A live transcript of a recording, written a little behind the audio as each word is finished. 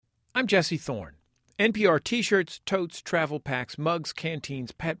I'm Jesse Thorne. NPR t-shirts, totes, travel packs, mugs,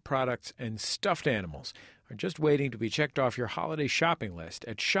 canteens, pet products, and stuffed animals are just waiting to be checked off your holiday shopping list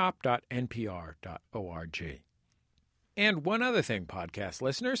at shop.npr.org. And one other thing, podcast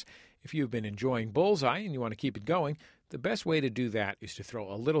listeners, if you've been enjoying Bullseye and you want to keep it going, the best way to do that is to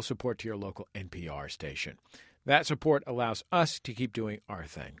throw a little support to your local NPR station. That support allows us to keep doing our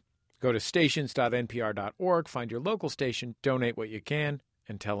thing. Go to stations.npr.org, find your local station, donate what you can,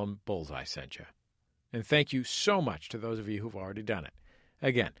 and tell them Bullseye sent you. And thank you so much to those of you who've already done it.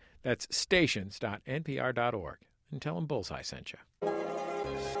 Again, that's stations.npr.org, and tell them Bullseye sent you.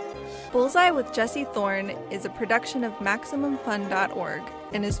 Bullseye with Jesse Thorne is a production of MaximumFun.org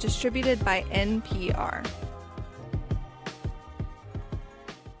and is distributed by NPR.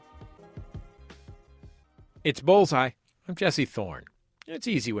 It's Bullseye. I'm Jesse Thorne. It's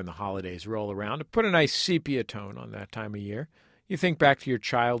easy when the holidays roll around to put a nice sepia tone on that time of year. You think back to your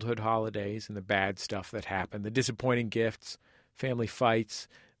childhood holidays and the bad stuff that happened, the disappointing gifts, family fights.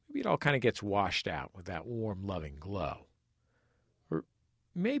 Maybe it all kind of gets washed out with that warm, loving glow. Or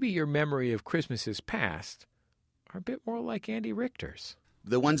maybe your memory of Christmases past are a bit more like Andy Richter's.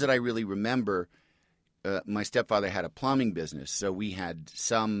 The ones that I really remember, my stepfather had a plumbing business, so we had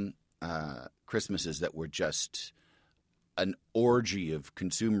some Christmases that were just an orgy of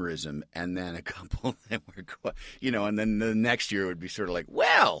consumerism, and then a couple that were, and then the next year would be sort of like,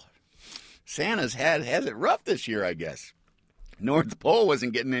 well, Santa's has it rough this year, I guess. North Pole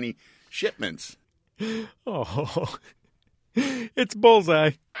wasn't getting any shipments. Oh, it's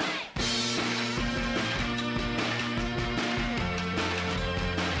Bullseye.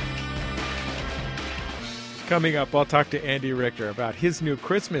 Coming up, I'll talk to Andy Richter about his new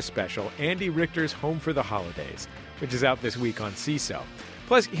Christmas special, Andy Richter's Home for the Holidays, which is out this week on CISO.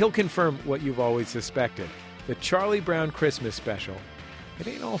 Plus, he'll confirm what you've always suspected. The Charlie Brown Christmas special. It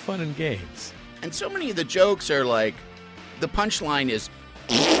ain't all fun and games. And so many of the jokes are like, the punchline is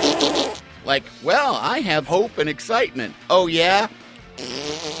like, well, I have hope and excitement. Oh, yeah?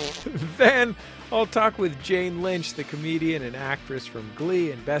 Then I'll talk with Jane Lynch, the comedian and actress from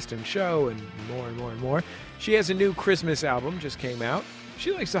Glee and Best in Show, and more and more and more. She has a new Christmas album, just came out.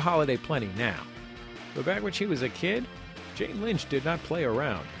 She likes the holiday plenty now. But back when she was a kid, Jane Lynch did not play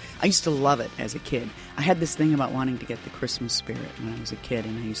around. I used to love it as a kid. I had this thing about wanting to get the Christmas spirit when I was a kid,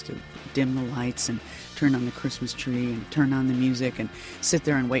 and I used to dim the lights and turn on the Christmas tree and turn on the music and sit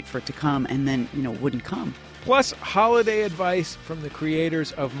there and wait for it to come, and then, it wouldn't come. Plus, holiday advice from the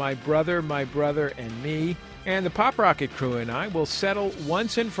creators of My Brother, and Me. And the Pop Rocket crew and I will settle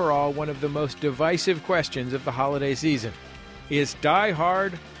once and for all one of the most divisive questions of the holiday season. Is Die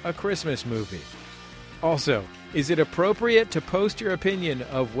Hard a Christmas movie? Also, is it appropriate to post your opinion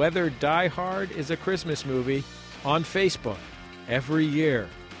of whether Die Hard is a Christmas movie on Facebook every year?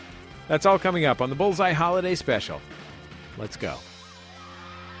 That's all coming up on the Bullseye Holiday Special. Let's go.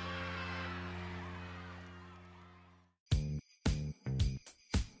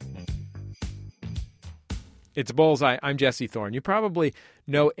 It's Bullseye. I'm Jesse Thorne. You probably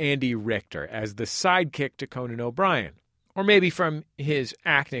know Andy Richter as the sidekick to Conan O'Brien. Or maybe from his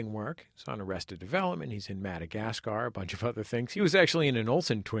acting work. He's on Arrested Development. He's in Madagascar, a bunch of other things. He was actually in an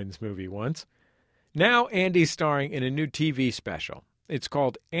Olsen Twins movie once. Now Andy's starring in a new TV special. It's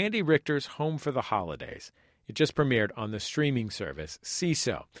called Andy Richter's Home for the Holidays. It just premiered on the streaming service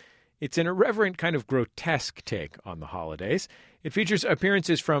CISO. It's an irreverent kind of grotesque take on the holidays. It features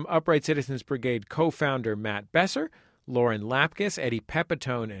appearances from Upright Citizens Brigade co-founder Matt Besser, Lauren Lapkus, Eddie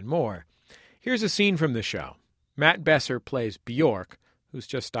Pepitone, and more. Here's a scene from the show. Matt Besser plays Bjork, who's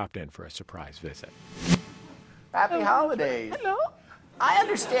just stopped in for a surprise visit. Happy holidays. Hello. I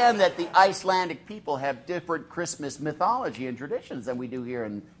understand that the Icelandic people have different Christmas mythology and traditions than we do here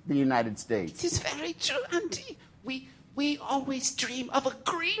in the United States. It is very true, Auntie. We always dream of a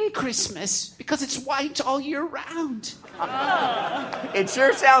green Christmas because it's white all year round. It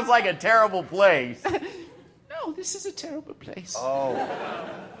sure sounds like a terrible place. No, this is a terrible place. Oh.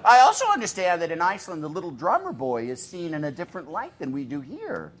 I also understand that in Iceland, the little drummer boy is seen in a different light than we do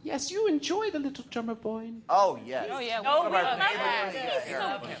here. Yes, you enjoy the little drummer boy. Oh, yes. Oh, yeah. One of our love favorite that. things. He's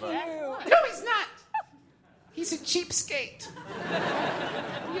so cute. No, he's not. He's a cheapskate.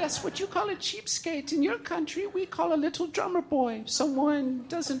 Yes, what you call a cheapskate in your country, we call a little drummer boy. If someone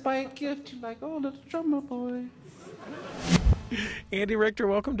doesn't buy a gift, you're like, oh, little drummer boy. Andy Richter,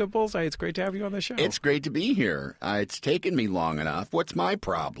 welcome to Bullseye. It's great to have you on the show. It's great to be here. It's taken me long enough. What's my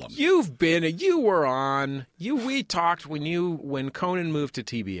problem? We talked when Conan moved to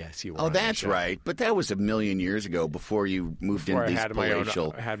TBS. You were Oh, on the that's show. right. But that was a million years ago before you moved into these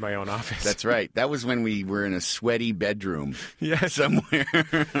palatial. I had my own office. That's right. That was when we were in a sweaty bedroom somewhere.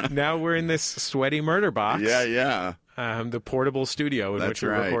 Now we're in this sweaty murder box. Yeah. The portable studio in which we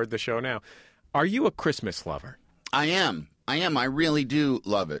record the show now. Are you a Christmas lover? I am. I really do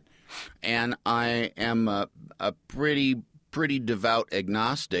love it. And I am a pretty devout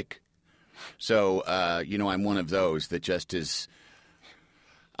agnostic. So, I'm one of those that just is,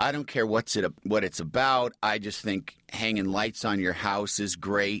 I don't care what it's about. I just think hanging lights on your house is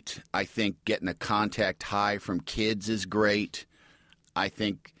great. I think getting a contact high from kids is great. I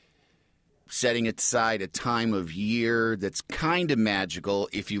think setting aside a time of year that's kind of magical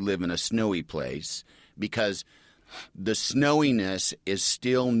if you live in a snowy place, because the snowiness is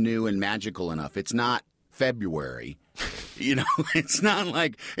still new and magical enough. It's not February. It's not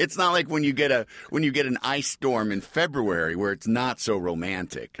like when you get an ice storm in February where it's not so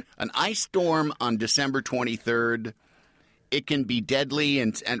romantic. An ice storm on December 23rd, it can be deadly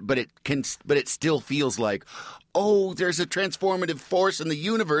but it still feels like, oh, there's a transformative force in the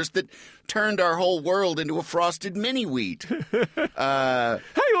universe that turned our whole world into a frosted mini wheat. I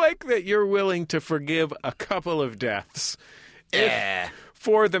like that you're willing to forgive a couple of deaths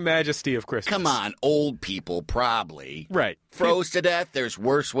for the majesty of Christmas. Come on, old people, probably. Right. Froze to death, there's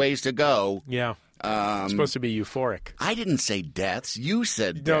worse ways to go. Yeah. It's supposed to be euphoric. I didn't say deaths. You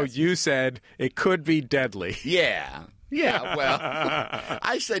said No, deaths. you said it could be deadly. Yeah. Yeah, well,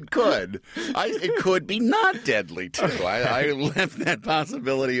 I said could. It could be not deadly, too. I left that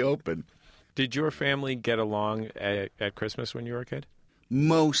possibility open. Did your family get along at Christmas when you were a kid?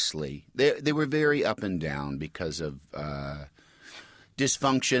 Mostly. They were very up and down because of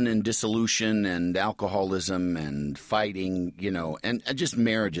dysfunction and dissolution and alcoholism and fighting, and just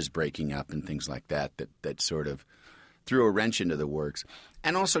marriages breaking up and things like that sort of threw a wrench into the works.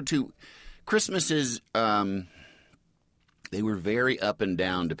 And also, too, Christmases, they were very up and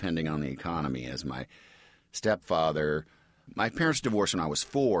down depending on the economy. As my stepfather, my parents divorced when I was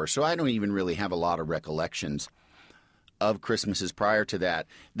 4, so I don't even really have a lot of recollections of Christmases prior to that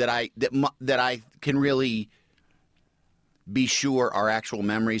I can really be sure are actual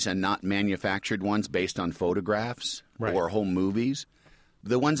memories and not manufactured ones based on photographs or whole movies.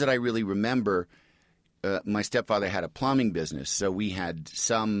 The ones that I really remember, my stepfather had a plumbing business, so we had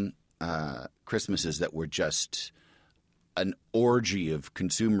some Christmases that were just an orgy of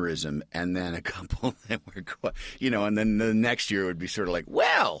consumerism, and then a couple that were, and then the next year it would be sort of like,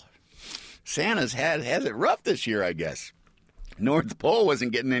 well, Santa's has it rough this year, I guess. North Pole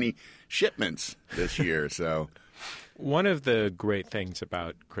wasn't getting any shipments this year, so. One of the great things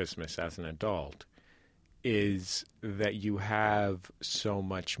about Christmas as an adult is that you have so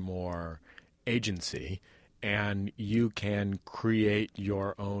much more agency, and you can create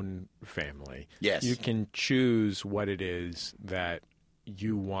your own family. Yes. You can choose what it is that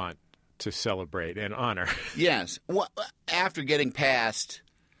you want to celebrate and honor. Yes. Well, after getting past,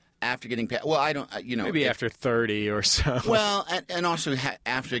 well, I don't, maybe after 30 or so. Well, and also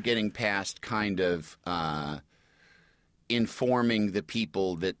after getting past kind of informing the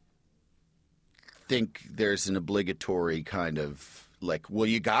people that think there's an obligatory kind of like, well,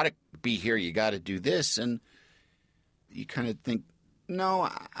 you got to be here, you got to do this, and you kind of think, no,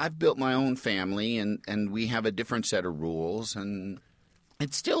 I've built my own family, and we have a different set of rules, and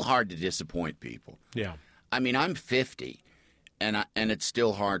it's still hard to disappoint people. Yeah. I mean, I'm 50, and it's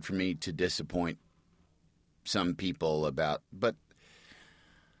still hard for me to disappoint some people but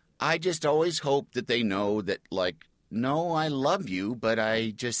I just always hope that they know that, like, no, I love you, but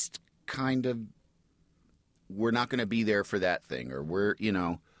I just kind of, we're not going to be there for that thing, or we're,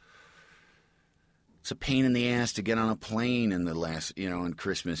 it's a pain in the ass to get on a plane in the last, in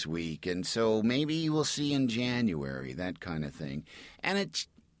Christmas week. And so maybe we'll see in January, that kind of thing. And it's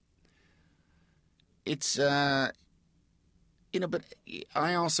but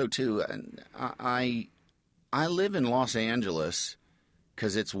I also, too, I live in Los Angeles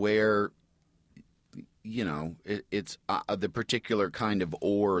because it's where, it's the particular kind of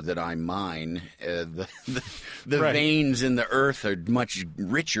ore that I mine. The veins in the earth are much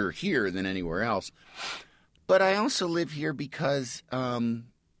richer here than anywhere else. But I also live here because I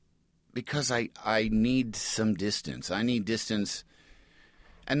need some distance. I need distance,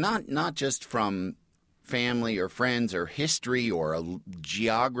 and not just from family or friends or history or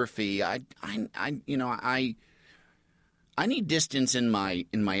geography. I need distance in my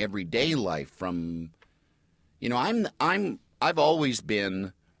everyday life from. I'm I've always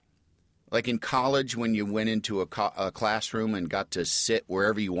been, like in college when you went into a classroom and got to sit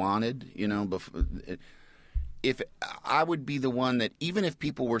wherever you wanted, if I would be the one that, even if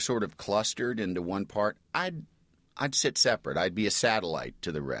people were sort of clustered into one part, I'd sit separate. I'd be a satellite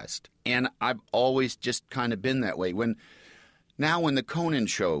to the rest. And I've always just kind of been that way. When the Conan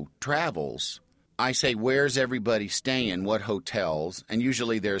show travels, I say, where's everybody staying? What hotels? And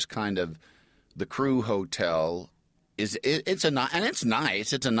usually there's kind of the crew hotel. It's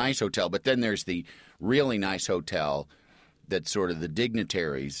nice. It's a nice hotel. But then there's the really nice hotel that sort of the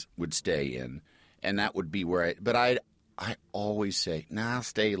dignitaries would stay in. And that would be where I always say, I'll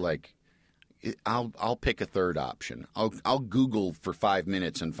stay I'll pick a third option. I'll Google for 5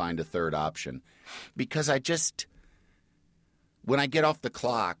 minutes and find a third option. Because when I get off the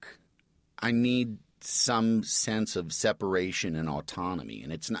clock, I need some sense of separation and autonomy.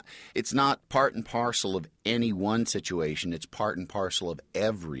 And it's not part and parcel of any one situation. It's part and parcel of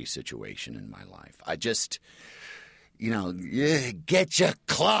every situation in my life. I just, get your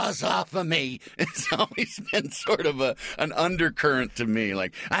claws off of me. It's always been sort of an undercurrent to me.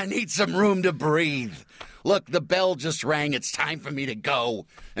 Like, I need some room to breathe. Look, the bell just rang. It's time for me to go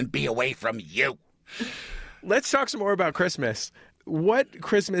and be away from you. Let's talk some more about Christmas. What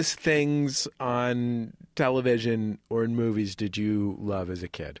Christmas things on television or in movies did you love as a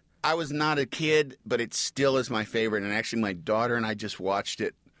kid? I was not a kid, but it still is my favorite. And actually, my daughter and I just watched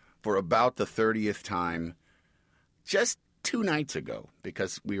it for about the 30th time just 2 nights ago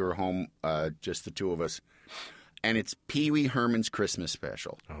because we were home, just the two of us. And it's Pee Wee Herman's Christmas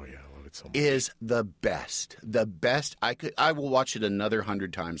Special. Oh, yeah. I love it so much. Is the best. The best. I will watch it another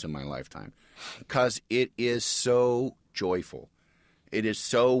 100 times in my lifetime because it is so joyful. It is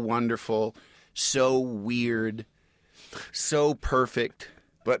so wonderful, so weird, so perfect.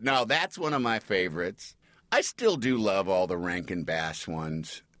 But no, that's one of my favorites. I still do love all the Rankin Bass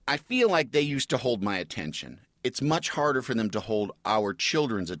ones. I feel like they used to hold my attention. It's much harder for them to hold our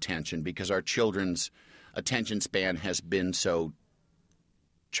children's attention because our children's attention span has been so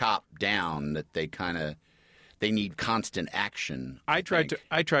chopped down that they need constant action. I tried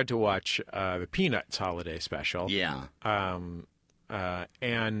to watch the Peanuts holiday special. Yeah.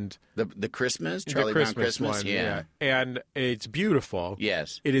 And the Christmas, Charlie Brown Christmas one, yeah. And it's beautiful.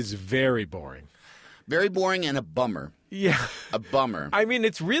 Yes. It is very boring. Very boring and a bummer. Yeah. A bummer. I mean,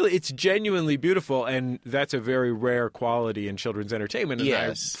 it's genuinely beautiful, and that's a very rare quality in children's entertainment, and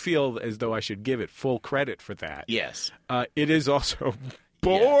yes. I feel as though I should give it full credit for that. Yes. It is also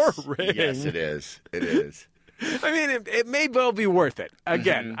boring. Yes, it is. It is. I mean, it may well be worth it.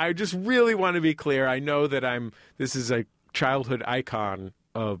 Again, I just really want to be clear. I know that this is a childhood icon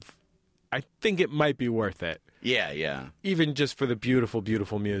of, I think it might be worth it. Yeah, yeah. Even just for the beautiful,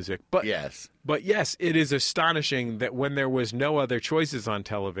 beautiful music. But yes. But yes, it is astonishing that when there was no other choices on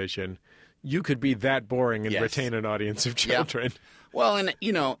television, you could be that boring and retain an audience of children. Yep. Well, and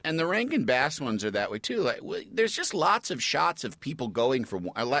and the Rankin Bass ones are that way too. Like, there's just lots of shots of people going from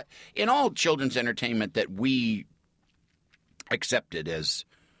in all children's entertainment that we accepted as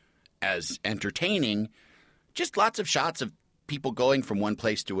entertaining. Just lots of shots of people going from one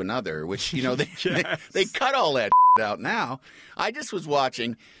place to another, which they cut all that out now. I just was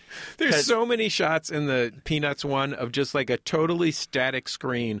watching. There's so many shots in the Peanuts one of just like a totally static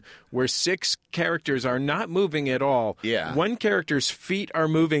screen where 6 characters are not moving at all. Yeah. One character's feet are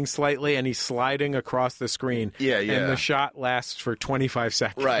moving slightly and he's sliding across the screen. Yeah, yeah. And the shot lasts for 25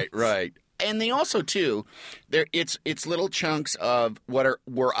 seconds. Right. And they also too, it's little chunks of what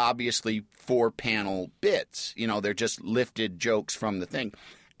were obviously 4-panel bits. They're just lifted jokes from the thing.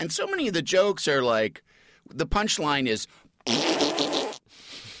 And so many of the jokes are like, the punchline is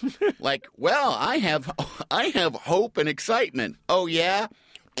like, well, I have hope and excitement. Oh yeah?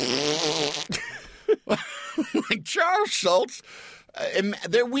 Like Charles Schultz,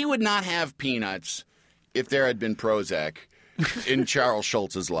 we would not have Peanuts if there had been Prozac in Charles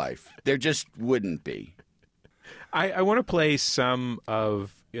Schultz's life. There just wouldn't be. I want to play some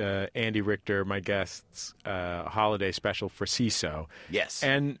of Andy Richter, my guest's holiday special for CISO. Yes.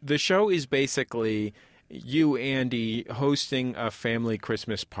 And the show is basically you, Andy, hosting a family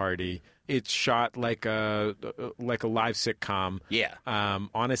Christmas party. It's shot like a live sitcom,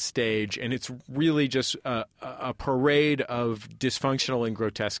 on a stage, and it's really just a parade of dysfunctional and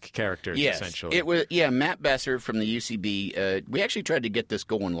grotesque characters. Yes. Essentially. It was Matt Besser from the UCB. We actually tried to get this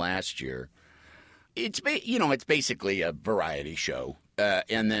going last year. It's basically a variety show,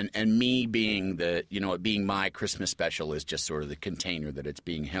 and me being being my Christmas special is just sort of the container that it's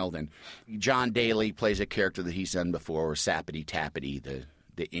being held in. John Daly plays a character that he's done before, Sappity Tappity,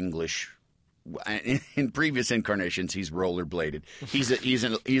 the English in previous incarnations, he's rollerbladed.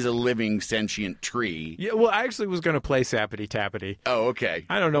 He's a living sentient tree. Yeah, well, I actually was going to play Sappity Tappity. Oh, okay.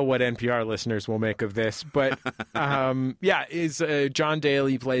 I don't know what NPR listeners will make of this, but John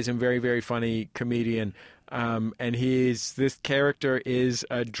Daly plays him, very, very funny comedian. And this character is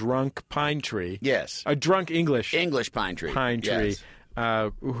a drunk pine tree. Yes. A drunk English pine tree. Yes.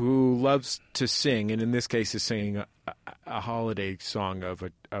 Who loves to sing, and in this case is singing a holiday song of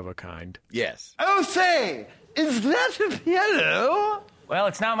a kind. Yes. Oh, say, is that a piano? Well,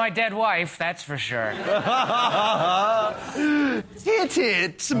 it's not my dead wife, that's for sure. Hit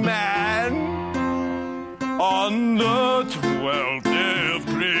it, man. On the 12th day of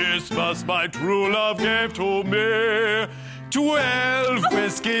Christmas, my true love gave to me 12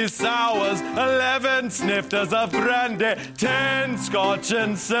 whiskey sours, 11 snifters of brandy, 10 scotch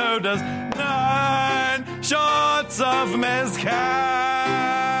and sodas, 9 shots of mezcal.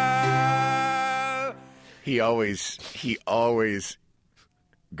 He always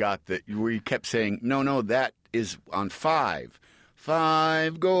got that. We kept saying, no, that is on 5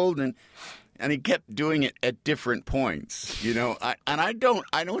 golden. And he kept doing it at different points, you know. I don't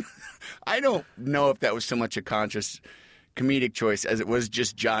know if that was so much a conscious comedic choice as it was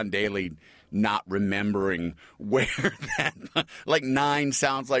just John Daly not remembering where that, like 9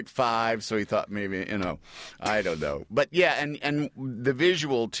 sounds like 5, so he thought maybe, I don't know. But yeah, and the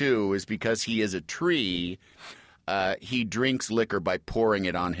visual too is because he is a tree. He drinks liquor by pouring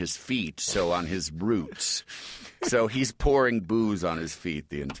it on his feet, so on his roots. So he's pouring booze on his feet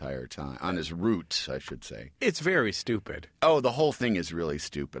the entire time, on his roots, I should say. It's very stupid. Oh, the whole thing is really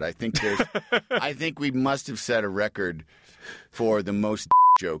stupid. I think we must have set a record for the most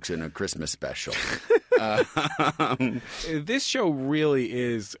jokes in a Christmas special. This show really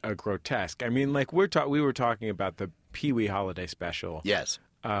is a grotesque. I mean, like we were talking about the Pee-wee Holiday special. Yes.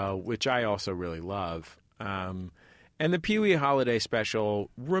 Which I also really love. And the Pee-wee Holiday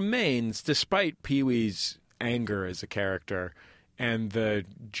special remains, despite Pee-wee's anger as a character and the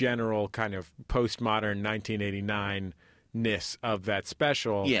general kind of postmodern 1989-ness of that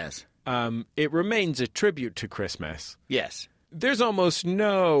special. Yes. It remains a tribute to Christmas. Yes. There's almost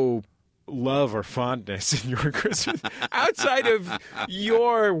no love or fondness in your Christmas outside of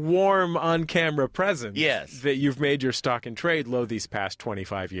your warm on-camera presence. Yes. That you've made your stock in trade low these past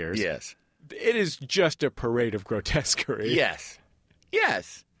 25 years. Yes. It is just a parade of grotesquerie. Yes.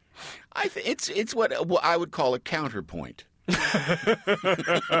 Yes. It's what I would call a counterpoint.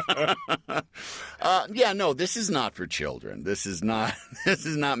 No, this is not for children. This is not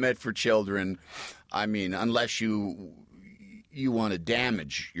meant for children. I mean, unless you want to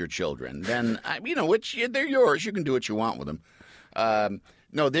damage your children, then they're yours. You can do what you want with them.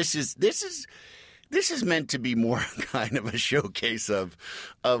 No, this is meant to be more kind of a showcase of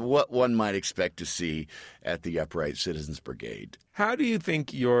what one might expect to see at the Upright Citizens Brigade. How do you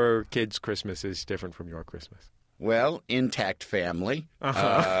think your kids' Christmas is different from your Christmas? Well, intact family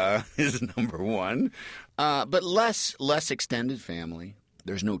is number one, but less extended family.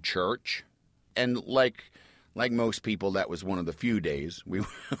 There's no church, and like most people, that was one of the few days we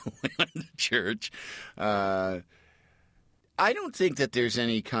went to church. I don't think that there's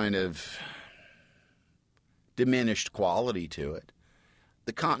any kind of diminished quality to it.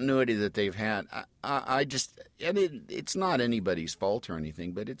 The continuity that they've had, it's not anybody's fault or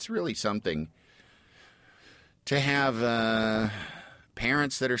anything, but it's really something to have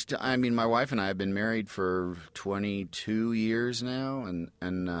parents that are still. I mean, my wife and I have been married for 22 years now, and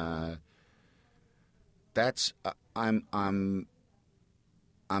that's I'm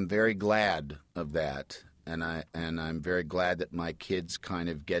very glad of that, and I'm very glad that my kids kind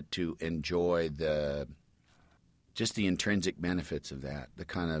of get to enjoy the intrinsic benefits of that,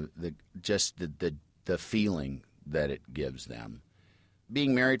 the feeling that it gives them.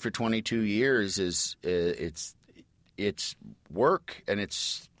 Being married for 22 years is it's work, and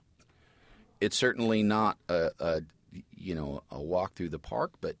it's certainly not a walk through the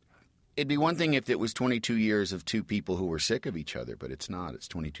park. But it'd be one thing if it was 22 years of two people who were sick of each other, but it's not. It's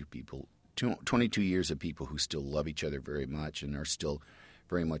 22 years of people who still love each other very much and are still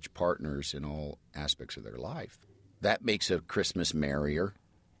very much partners in all aspects of their life. That makes a Christmas merrier.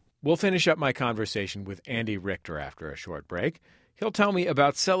 We'll finish up my conversation with Andy Richter after a short break. He'll tell me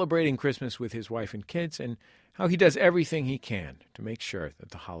about celebrating Christmas with his wife and kids and how he does everything he can to make sure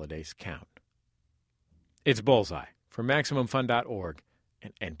that the holidays count. It's Bullseye from MaximumFun.org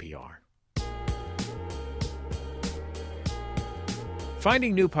and NPR.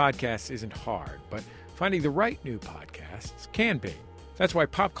 Finding new podcasts isn't hard, but finding the right new podcasts can be. That's why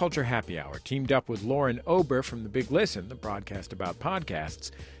Pop Culture Happy Hour teamed up with Lauren Ober from The Big Listen, the broadcast about podcasts,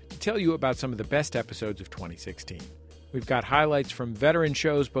 to tell you about some of the best episodes of 2016. We've got highlights from veteran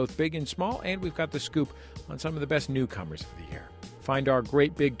shows, both big and small, and we've got the scoop on some of the best newcomers of the year. Find our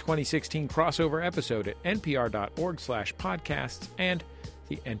great big 2016 crossover episode at npr.org/podcasts and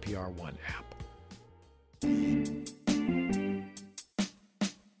the NPR One app.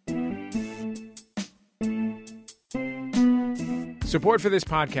 Support for this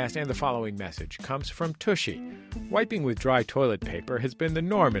podcast and the following message comes from Tushy. Wiping with dry toilet paper has been the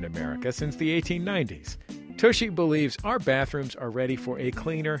norm in America since the 1890s. Tushy believes our bathrooms are ready for a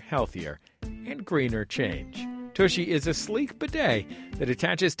cleaner, healthier, and greener change. Tushy is a sleek bidet that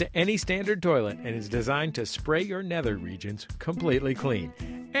attaches to any standard toilet and is designed to spray your nether regions completely clean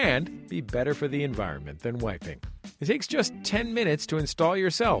and be better for the environment than wiping. It takes just 10 minutes to install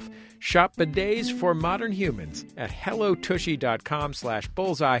yourself. Shop bidets for modern humans at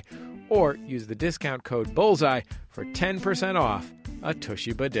hellotushy.com/bullseye or use the discount code Bullseye for 10% off a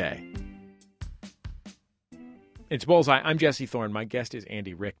Tushy bidet. It's Bullseye. I'm Jesse Thorne. My guest is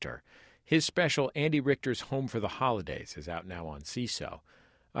Andy Richter. His special, Andy Richter's Home for the Holidays, is out now on CISO.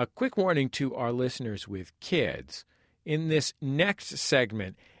 A quick warning to our listeners with kids. In this next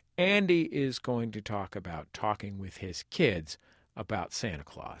segment, Andy is going to talk about talking with his kids about Santa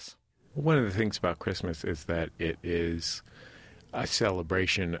Claus. One of the things about Christmas is that it is a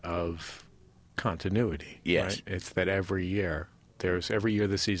celebration of continuity. Yes. Right? It's that every year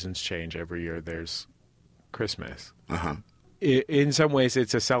the seasons change. Every year there's Christmas. Uh-huh. In some ways,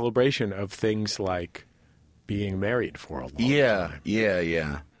 it's a celebration of things like being married for a long time.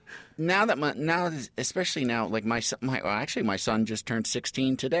 Yeah. Especially now, like my son just turned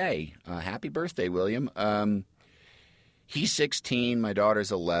 16 today. Happy birthday, William. He's 16. My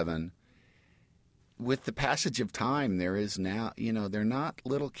daughter's 11. With the passage of time, there is now, they're not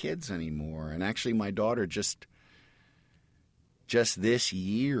little kids anymore. And actually, my daughter just this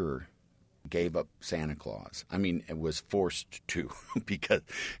year gave up Santa Claus. I mean, it was forced to because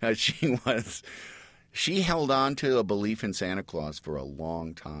she held on to a belief in Santa Claus for a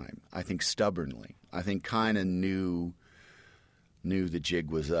long time. I think stubbornly. I think kind of knew the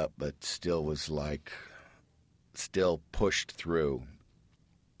jig was up, but still was still pushed through.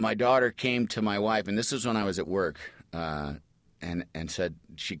 My daughter came to my wife, and this is when I was at work, and said,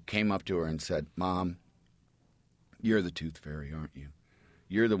 she came up to her and said, "Mom, you're the tooth fairy, aren't you?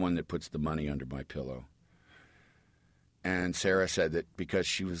 You're the one that puts the money under my pillow." And Sarah said that because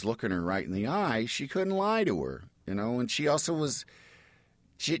she was looking her right in the eye, she couldn't lie to her, and she also was,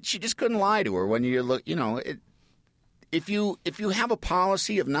 she just couldn't lie to her when you look, if you have a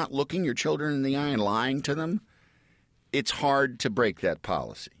policy of not looking your children in the eye and lying to them, it's hard to break that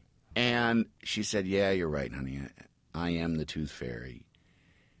policy. And she said, "Yeah, you're right, honey. I am the tooth fairy."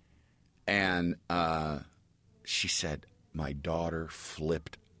 And she said, my daughter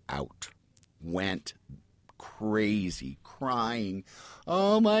flipped out, went crazy, crying.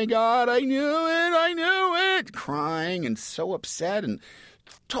 "Oh, my God, I knew it, crying and so upset and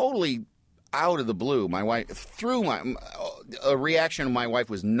totally out of the blue. My wife threw a reaction my wife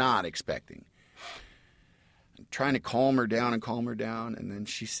was not expecting. Trying to calm her down, and then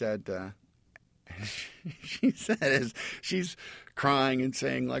she said, as she's crying and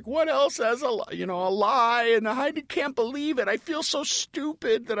saying, like, "What else has a lie? And I can't believe it. I feel so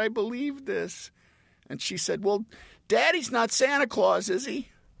stupid that I believe this." And she said, "Well, Daddy's not Santa Claus, is he?"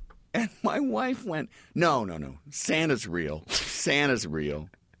 And my wife went, No. Santa's real. Santa's real."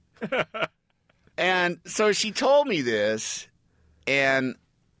 And so she told me this, and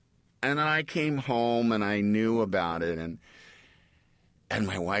then I came home and I knew about it, and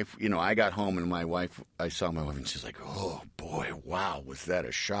my wife, I got home and I saw my wife and she's like, "Oh boy, wow, was that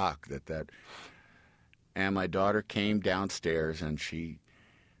a shock that." And my daughter came downstairs and she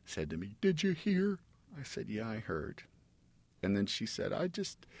said to me, "Did you hear?" I said, "Yeah, I heard." And then she said, I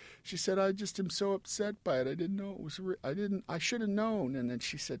just am so upset by it. I didn't know it was I should have known. And then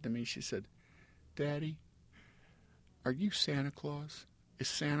she said to me, "Daddy, are you Santa Claus? Is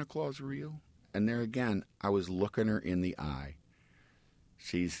Santa Claus real?" And there again, I was looking her in the eye.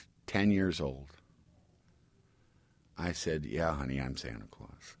 She's 10 years old. I said, "Yeah, honey, I'm Santa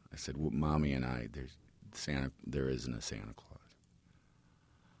Claus." I said, "Well, Mommy and I, there isn't a Santa Claus."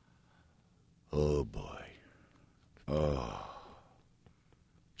 Oh, boy. Oh.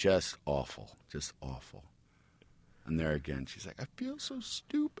 Just awful. And there again, she's like, "I feel so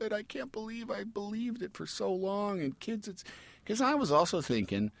stupid. I can't believe I believed it for so long." And kids, because I was also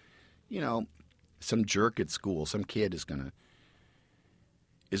thinking, some jerk at school, some kid is gonna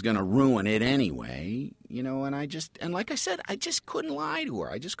ruin it anyway, and like I said, I just couldn't lie to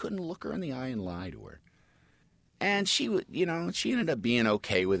her. I just couldn't look her in the eye and lie to her. And she ended up being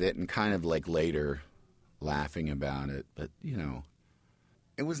okay with it and kind of like later laughing about it. But,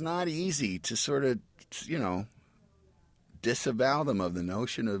 it was not easy to sort of, disavow them of the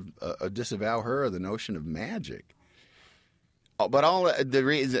notion of, disavow her of the notion of magic. But the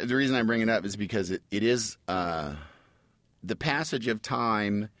reason I bring it up is because it is the passage of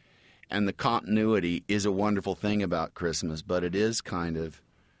time and the continuity is a wonderful thing about Christmas, but it is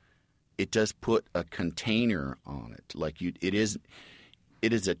it does put a container on it. Like it is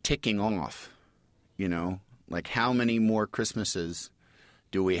a ticking off, like how many more Christmases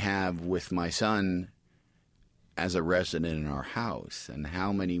do we have with my son as a resident in our house? And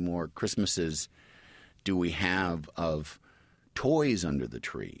how many more Christmases do we have of toys under the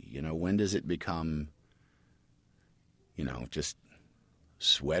tree? When does it become, just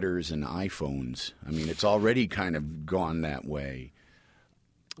sweaters and iPhones? I mean, it's already kind of gone that way.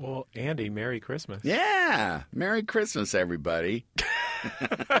 Well, Andy, Merry Christmas. Yeah. Merry Christmas, everybody.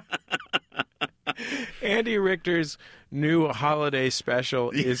 Andy Richter's new holiday special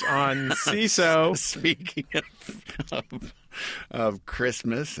is on CISO. Speaking of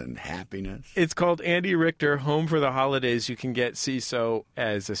Christmas and happiness. It's called Andy Richter, Home for the Holidays. You can get CISO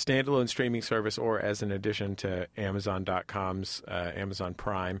as a standalone streaming service or as an addition to Amazon.com's Amazon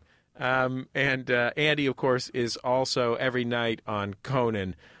Prime. And Andy, of course, is also every night on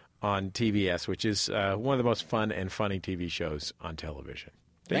Conan on TBS, which is one of the most fun and funny TV shows on television.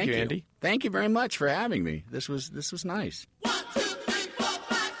 Thank you, Andy. Thank you very much for having me. This was nice. 1, 2, 3, 4,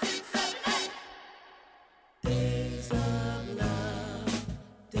 5, 6, 7, 8. Days of love,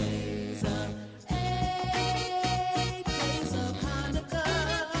 days of hate, days of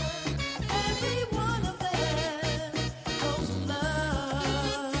Hanukkah. Every one of them goes with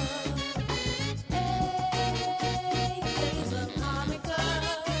love. 8 days of Hanukkah.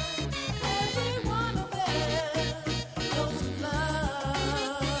 Every one of them goes with love.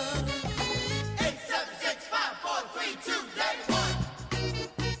 8, 7, 6, 5, 4, 3, 2, day 1.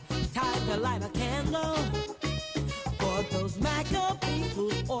 Time to light a candle for those Maccabees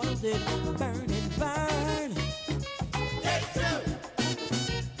whose oil did burn and burn. Day 2.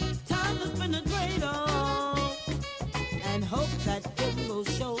 Time to spin a dreidel and hope that Jimbo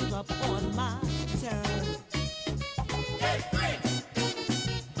shows up on my turn. Day 3.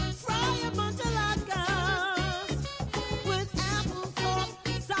 Fry a bunch of latkes with applesauce,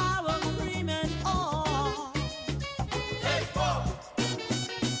 sour cream, and all. Day 4.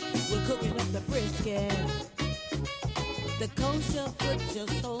 We're cooking up the brisket, the kosher butcher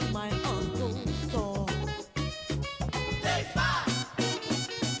sold my uncle saw. Day 5.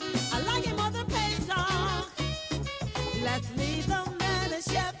 I like it more than Pesach. Let's leave the man and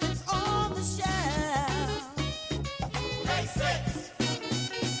chef, it's on the shelf. Day 6.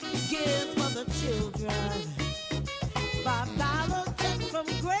 Give for the children. $5 check from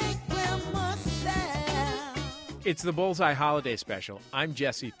great grandma Sam. It's the Bullseye Holiday Special. I'm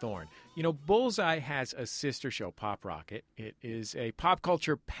Jesse Thorne. Bullseye has a sister show, Pop Rocket. It is a pop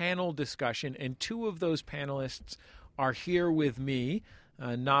culture panel discussion, and two of those panelists are here with me,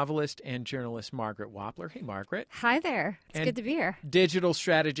 novelist and journalist Margaret Wappler. Hey, Margaret. Hi there. It's And good to be here. Digital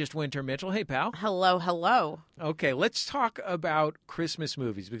strategist Winter Mitchell. Hey, pal. Hello, hello. Okay, let's talk about Christmas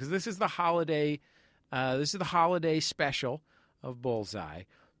movies because this is the holiday special of Bullseye.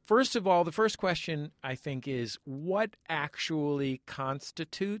 First of all, the first question, I think, is what actually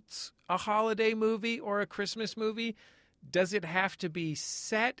constitutes a holiday movie or a Christmas movie? Does it have to be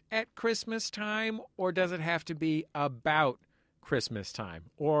set at Christmas time, or does it have to be about Christmas time,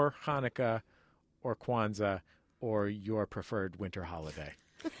 or Hanukkah, or Kwanzaa, or your preferred winter holiday?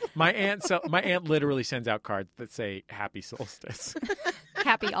 My aunt literally sends out cards that say "Happy Solstice."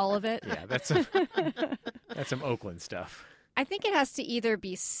 Happy all of it. Yeah, that's some Oakland stuff. I think it has to either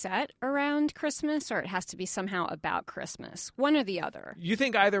be set around Christmas or it has to be somehow about Christmas. One or the other. You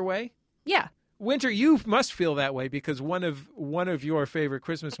think either way? Yeah. Winter, you must feel that way because one of your favorite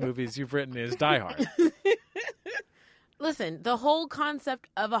Christmas movies you've written is Die Hard. Listen, the whole concept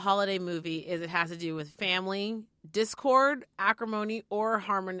of a holiday movie is it has to do with family, discord, acrimony, or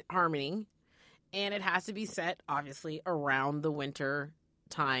harmony. And it has to be set, obviously, around the winter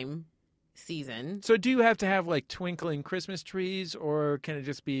time season. So do you have to have like twinkling Christmas trees, or can it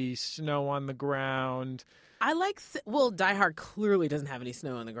just be snow on the ground? Die Hard clearly doesn't have any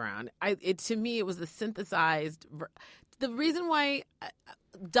snow on the ground. To me, it was the synthesized. The reason why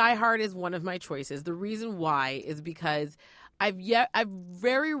Die Hard is one of my choices. The reason why is because I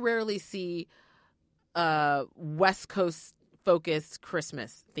very rarely see West Coast focused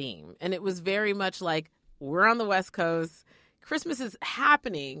Christmas theme, and it was very much like we're on the West Coast. Christmas is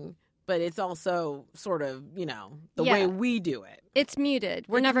happening, but it's also sort of, the way we do it. It's muted.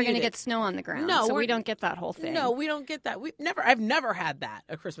 We're never going to get snow on the ground. No, so we don't get that whole thing. No, we don't get that. I've never had that,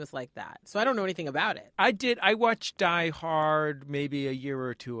 a Christmas like that. So I don't know anything about it. I watched Die Hard maybe a year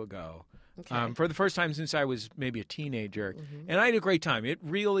or two ago. Okay. For the first time since I was maybe a teenager, and I had a great time. It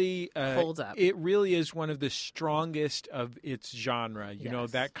really holds up. It really is one of the strongest of its genre. You know,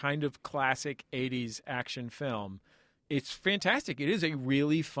 that kind of classic 80s action film. It's fantastic. It is a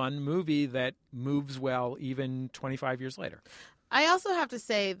really fun movie that moves well even 25 years later. I also have to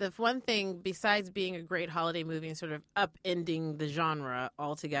say the one thing, besides being a great holiday movie and sort of upending the genre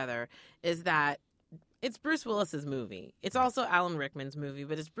altogether, is that it's Bruce Willis's movie. It's also Alan Rickman's movie,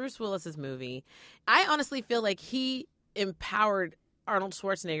 but it's Bruce Willis's movie. I honestly feel like he empowered Arnold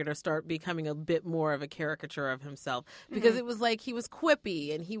Schwarzenegger to start becoming a bit more of a caricature of himself, because it was like he was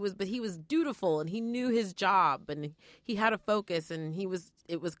quippy and he was dutiful and he knew his job and he had a focus and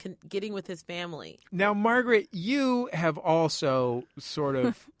it was getting with his family. Now, Margaret, you have also sort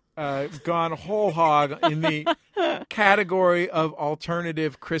of gone whole hog in the category of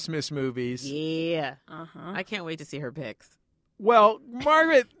alternative Christmas movies. Yeah. I can't wait to see her picks. Well,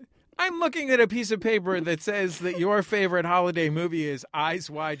 Margaret, I'm looking at a piece of paper that says that your favorite holiday movie is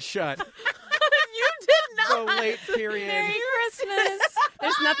Eyes Wide Shut. You did not. The late period. Merry Christmas.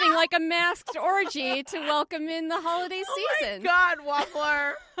 There's nothing like a masked orgy to welcome in the holiday season. Oh my God,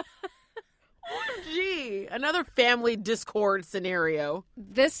 Waffler. Gee, another family discord scenario.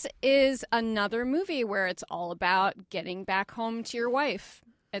 This is another movie where it's all about getting back home to your wife.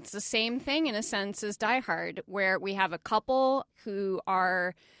 It's the same thing in a sense as Die Hard, where we have a couple who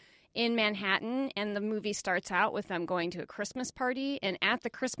are in Manhattan, and the movie starts out with them going to a Christmas party. And at the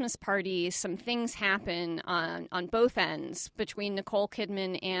Christmas party, some things happen on both ends between Nicole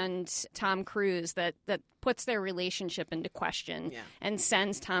Kidman and Tom Cruise that puts their relationship into question and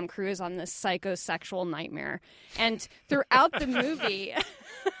sends Tom Cruise on this psychosexual nightmare. And throughout the movie...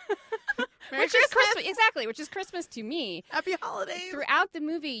 Which is Christmas to me. Happy holidays. Throughout the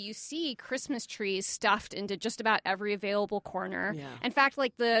movie, you see Christmas trees stuffed into just about every available corner. Yeah. In fact,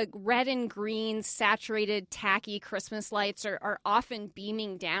 like the red and green, saturated, tacky Christmas lights are often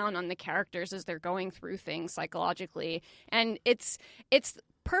beaming down on the characters as they're going through things psychologically. And it's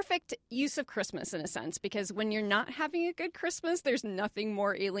perfect use of Christmas in a sense, because when you're not having a good Christmas, there's nothing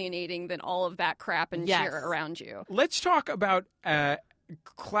more alienating than all of that crap and cheer around you. Let's talk about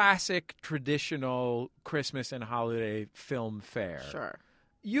classic traditional Christmas and holiday film fare. Sure.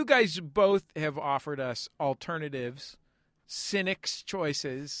 You guys both have offered us alternatives, cynics'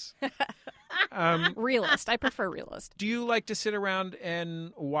 choices. Realist. I prefer realist. Do you like to sit around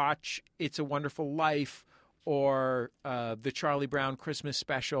and watch It's a Wonderful Life or the Charlie Brown Christmas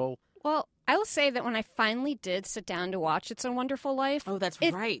special? Well, I will say that when I finally did sit down to watch It's a Wonderful Life... Oh, that's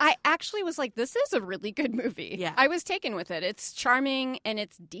right. I actually was like, this is a really good movie. Yeah. I was taken with it. It's charming and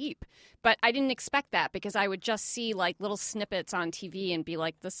it's deep. But I didn't expect that, because I would just see like little snippets on TV and be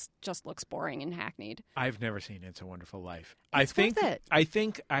like, this just looks boring and hackneyed. I've never seen It's a Wonderful Life. It's worth it. I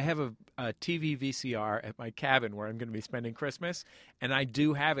think I have a TV VCR at my cabin where I'm going to be spending Christmas, and I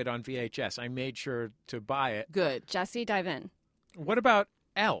do have it on VHS. I made sure to buy it. Good. Jesse, dive in. What about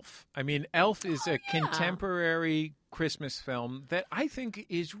Elf? I mean, Elf is a contemporary Christmas film that I think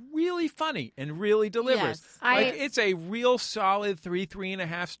is really funny and really delivers. Yes. It's a real solid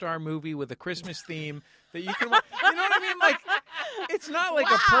 3.5 star movie with a Christmas theme that you can watch. You know what I mean? Like, it's not like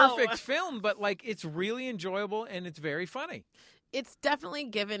a perfect film, but like it's really enjoyable and it's very funny. It's definitely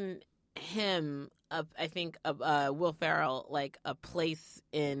given him, Will Ferrell, like a place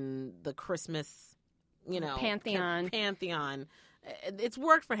in the Christmas, pantheon. It's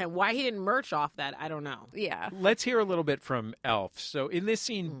worked for him. Why he didn't merch off that, I don't know. Yeah. Let's hear a little bit from Elf. So in this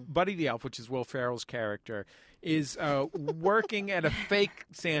scene, Buddy the Elf, which is Will Ferrell's character, is working at a fake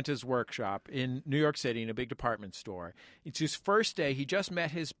Santa's workshop in New York City in a big department store. It's his first day. He just met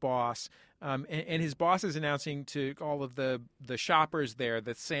his boss, and his boss is announcing to all of the shoppers there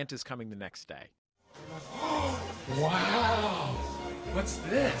that Santa's coming the next day. Wow. What's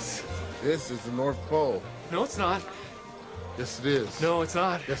this? This is the North Pole. No, it's not. Yes, it is. No, it's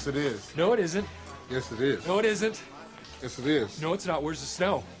not. Yes, it is. No, it isn't. Yes, it is. No, it isn't. Yes, it is. No, it's not. Where's the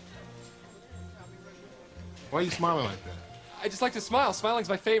snow? Why are you smiling like that? I just like to smile. Smiling's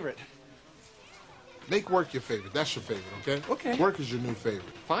my favorite. Make work your favorite. That's your favorite, okay? Okay. Work is your new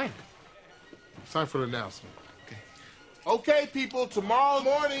favorite. Fine. It's time for the announcement. Okay, people, tomorrow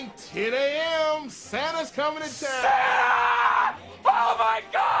morning, 10 a.m., Santa's coming to town. Santa! Oh, my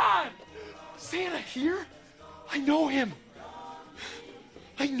God! Santa here? I know him.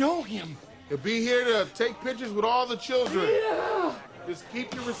 I know him. He'll be here to take pictures with all the children. Yeah. Just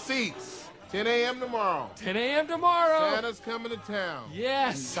keep your receipts. 10 a.m. tomorrow. 10 a.m. tomorrow. Santa's coming to town.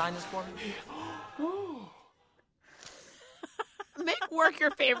 Yes. Sign this for me. Make work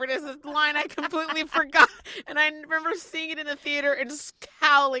your favorite is a line I completely forgot. And I remember seeing it in the theater and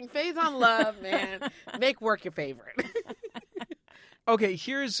scowling. Face on love, man. Make work your favorite. Okay,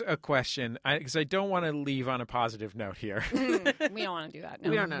 here's a question, because I don't want to leave on a positive note here. We don't want to do that.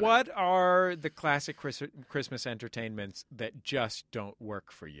 No. We don't know. What are the classic Christmas entertainments that just don't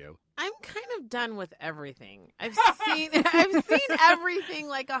work for you? I'm kind of done with everything. I've seen everything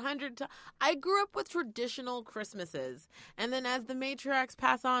like 100 times. I grew up with traditional Christmases. And then as the patriarchs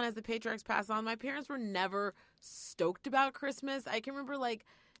pass on, my parents were never stoked about Christmas. I can remember like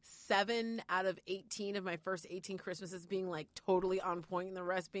 7 out of 18 of my first 18 Christmases being like totally on point, and the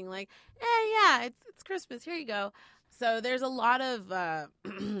rest being like, yeah, it's Christmas. Here you go. So there's a lot of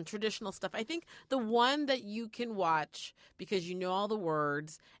traditional stuff. I think the one that you can watch because you know all the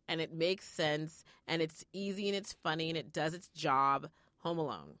words and it makes sense and it's easy and it's funny and it does its job, Home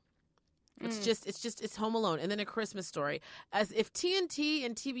Alone. It's Home Alone. And then A Christmas Story. As if TNT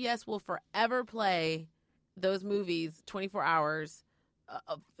and TBS will forever play those movies 24 hours,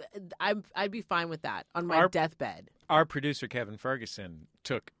 I'd be fine with that on my deathbed. Our producer, Kevin Ferguson,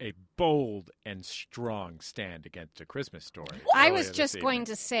 took a bold and strong stand against A Christmas Story. I was just going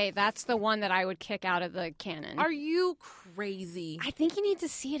to say that's the one that I would kick out of the canon. Are you crazy? I think you need to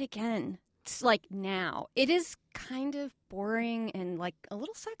see it again. It's like now. It is kind of boring and like a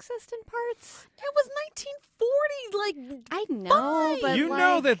little sexist in parts. It was 1940s. Like, I know, but you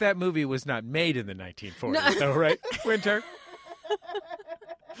know that movie was not made in the 1940s, though, right, Winter?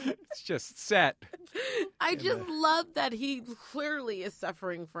 It's just set. I just love that he clearly is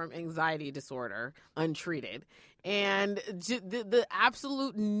suffering from anxiety disorder, untreated. And the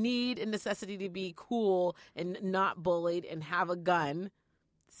absolute need and necessity to be cool and not bullied and have a gun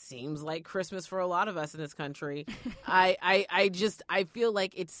seems like Christmas for a lot of us in this country. I feel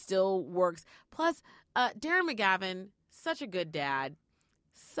like it still works. Plus, Darren McGavin, such a good dad.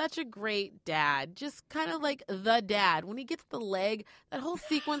 Such a great dad. Just kind of like the dad. When he gets the leg, that whole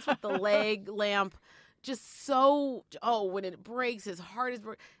sequence with the leg lamp, just so, when it breaks, his heart is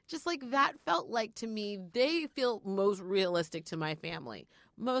broken. Just like that felt like, to me, they feel most realistic to my family.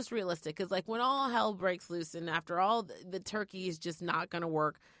 Most realistic. Because like when all hell breaks loose and after all the turkey is just not going to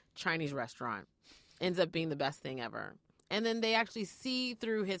work, Chinese restaurant ends up being the best thing ever. And then they actually see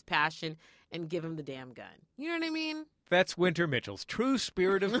through his passion and give him the damn gun. You know what I mean? That's Winter Mitchell's true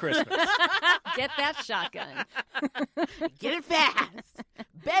spirit of Christmas. Get that shotgun. Get it fast.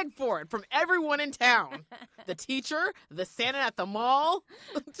 Beg for it from everyone in town. The teacher, the Santa at the mall.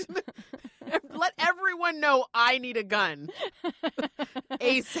 Let everyone know I need a gun.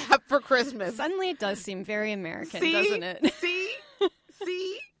 ASAP for Christmas. Suddenly it does seem very American, doesn't it?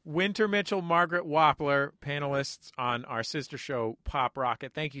 See? Winter Mitchell, Margaret Wappler, panelists on our sister show, Pop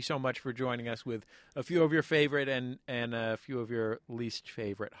Rocket. Thank you so much for joining us with a few of your favorite and a few of your least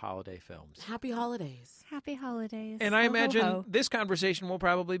favorite holiday films. Happy holidays. Happy holidays. And I imagine this conversation will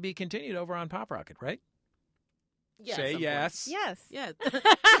probably be continued over on Pop Rocket, right? Yes, Say yes. Yes. Yes.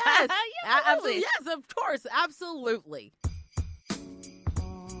 Yes. Absolutely. Yes, of course. Absolutely.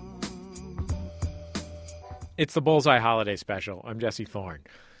 It's the Bullseye Holiday Special. I'm Jesse Thorne.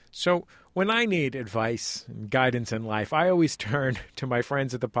 So when I need advice and guidance in life, I always turn to my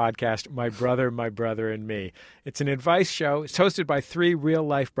friends at the podcast, My Brother, and Me. It's an advice show. It's hosted by 3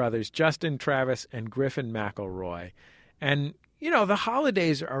 real-life brothers, Justin, Travis, and Griffin McElroy. And, you know, the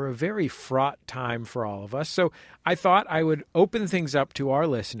holidays are a very fraught time for all of us. So I thought I would open things up to our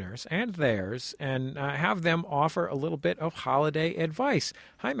listeners and theirs and have them offer a little bit of holiday advice.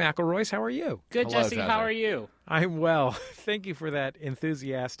 Hi, McElroys. How are you? Good, Hello, Jesse. How are you? I'm well. Thank you for that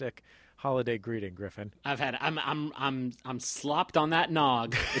enthusiastic holiday greeting, Griffin. I'm slopped on that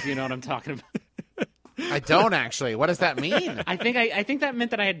nog, if you know what I'm talking about. I don't actually. What does that mean? I think that meant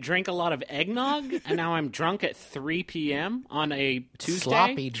that I had drank a lot of eggnog, and now I'm drunk at 3 p.m. on a Tuesday.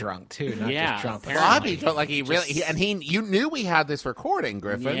 Sloppy drunk too, not Yeah, just drunk. apparently. Sloppy drunk, like you knew we had this recording,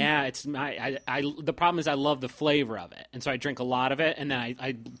 Griffin. Yeah, it's the problem is I love the flavor of it, and so I drink a lot of it, and then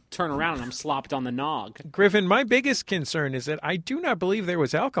I turn around and I'm slopped on the nog. Griffin, my biggest concern is that I do not believe there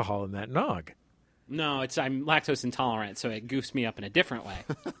was alcohol in that nog. No, I'm lactose intolerant, so it goofs me up in a different way.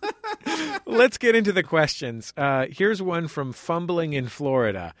 Let's get into the questions. Here's one from Fumbling in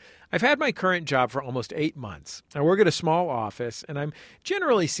Florida. I've had my current job for almost 8 months. I work at a small office, and I'm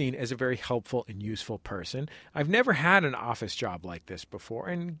generally seen as a very helpful and useful person. I've never had an office job like this before,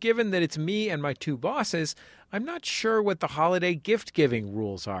 and given that it's me and my 2 bosses, I'm not sure what the holiday gift-giving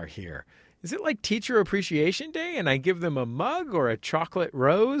rules are here. Is it like Teacher Appreciation Day and I give them a mug or a chocolate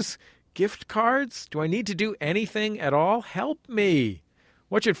rose? Gift cards? Do I need to do anything at all? Help me.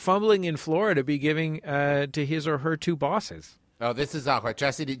 What should Fumbling in Florida be giving to his or her two bosses? Oh, this is awkward.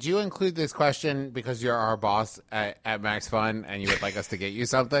 Jesse, did you include this question because you're our boss at Max Fun and you would like us to get you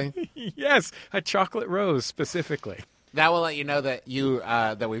something? Yes, a chocolate rose specifically. That will let you know that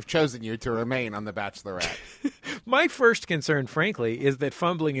that we've chosen you to remain on The Bachelorette. My first concern, frankly, is that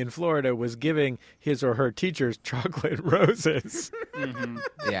Fumbling in Florida was giving his or her teachers chocolate roses. Mm-hmm.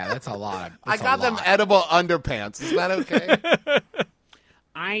 Yeah, that's a lot. I got them edible underpants. Is that okay?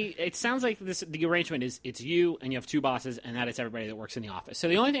 It sounds like the arrangement is it's you and you have two bosses and that is everybody that works in the office. So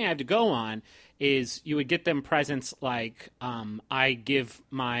the only thing I have to go on is you would get them presents like I give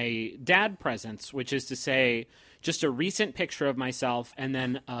my dad presents, which is to say just a recent picture of myself and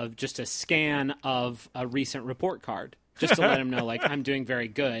then just a scan of a recent report card just to let him know like I'm doing very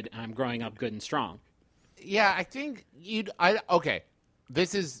good and I'm growing up good and strong. Yeah, I think okay.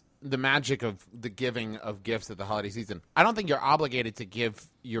 This is the magic of the giving of gifts at the holiday season. I don't think you're obligated to give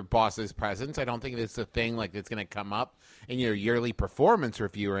your bosses presents. I don't think it's a thing like that's going to come up in your yearly performance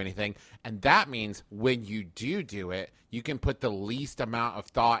review or anything. And that means when you do it, you can put the least amount of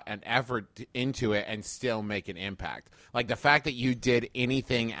thought and effort into it and still make an impact. Like the fact that you did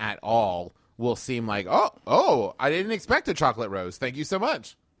anything at all will seem like, oh, I didn't expect a chocolate rose. Thank you so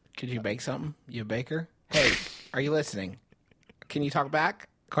much. Could you bake something? You a baker? Hey, are you listening? Can you talk back?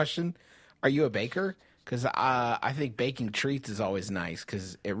 Question, are you a baker? Because I think baking treats is always nice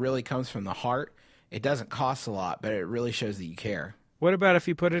because it really comes from the heart. It doesn't cost a lot, but it really shows that you care. What about if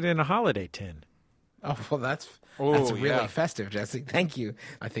you put it in a holiday tin? Oh, well, that's really festive, Jesse. Thank you.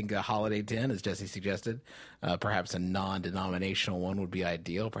 I think a holiday tin, as Jesse suggested, perhaps a non-denominational one would be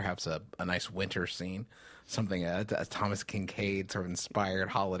ideal. Perhaps a nice winter scene, something a Thomas Kincaid sort of inspired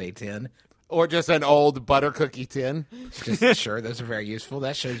holiday tin. Or just an old butter cookie tin. Sure, those are very useful.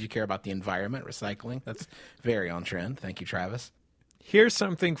 That shows you care about the environment, recycling. That's very on trend. Thank you, Travis. Here's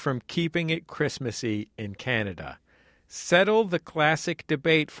something from Keeping It Christmassy in Canada. Settle the classic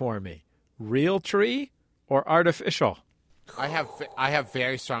debate for me. Real tree or artificial? I have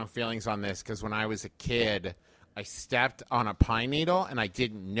very strong feelings on this because when I was a kid, I stepped on a pine needle and I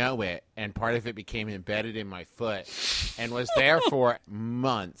didn't know it, and part of it became embedded in my foot and was there for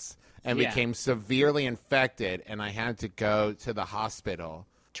months. And became severely infected, and I had to go to the hospital.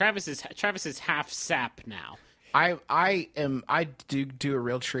 Travis is half sap now. I do a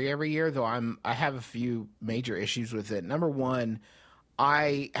real tree every year, though I have a few major issues with it. Number one,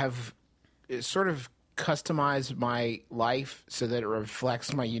 I have sort of customized my life so that it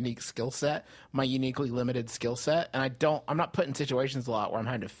reflects my unique skill set, my uniquely limited skill set. And I'm not put in situations a lot where I'm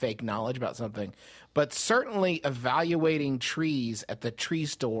having to fake knowledge about something, but certainly evaluating trees at the tree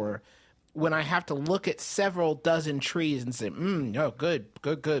store when I have to look at several dozen trees and say,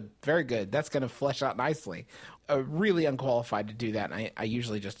 good, very good. That's going to flesh out nicely. Really unqualified to do that. And I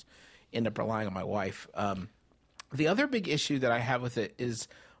usually just end up relying on my wife. The other big issue that I have with it is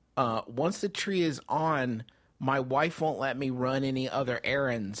once the tree is on, my wife won't let me run any other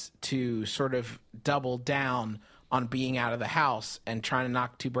errands to sort of double down on being out of the house and trying to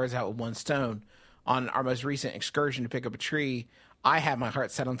knock two birds out with one stone. On our most recent excursion to pick up a tree, I had my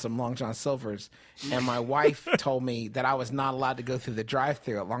heart set on some Long John Silver's, and my wife told me that I was not allowed to go through the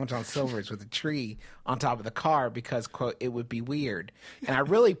drive-thru at Long John Silver's with a tree on top of the car because, quote, it would be weird. And I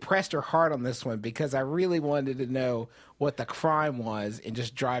really pressed her hard on this one because I really wanted to know what the crime was in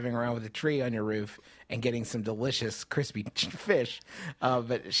just driving around with a tree on your roof and getting some delicious crispy fish.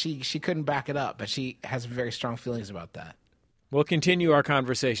 But she couldn't back it up, but she has very strong feelings about that. We'll continue our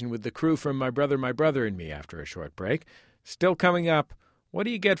conversation with the crew from My Brother and Me after a short break. Still coming up, what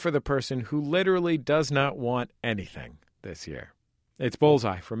do you get for the person who literally does not want anything this year? It's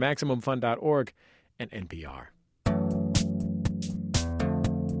Bullseye from MaximumFun.org and NPR.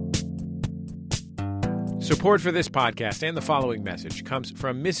 Support for this podcast and the following message comes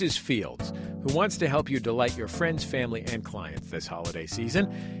from Mrs. Fields, who wants to help you delight your friends, family, and clients this holiday season.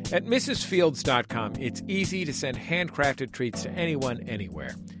 At MrsFields.com, it's easy to send handcrafted treats to anyone,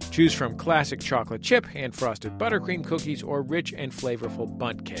 anywhere. Choose from classic chocolate chip, hand-frosted buttercream cookies, or rich and flavorful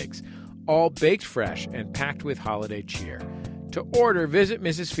bundt cakes, all baked fresh and packed with holiday cheer. To order, visit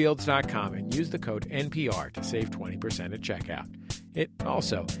MrsFields.com and use the code NPR to save 20% at checkout. It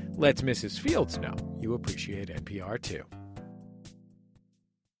also lets Mrs. Fields know you appreciate NPR too.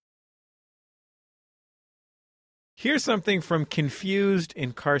 Here's something from Confused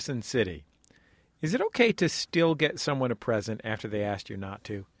in Carson City. Is it okay to still get someone a present after they asked you not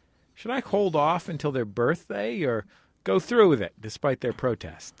to? Should I hold off until their birthday or go through with it despite their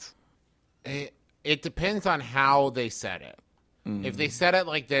protests? It depends on how they said it. If they said it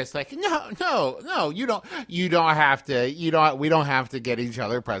like this, like no, you don't have to, we don't have to get each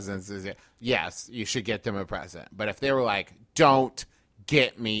other presents. Yes, you should get them a present. But if they were like, don't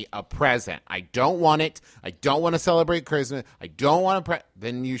get me a present, I don't want it, I don't want to celebrate Christmas, I don't want to,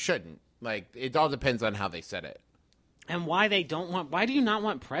 then you shouldn't. Like, it all depends on how they said it. And why do you not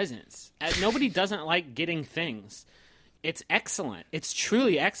want presents? Nobody doesn't like getting things. It's excellent. It's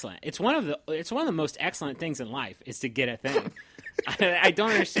truly excellent. It's one of the most excellent things in life is to get a thing. I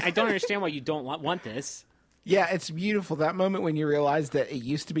don't understand why you don't want this. Yeah, it's beautiful. That moment when you realize that it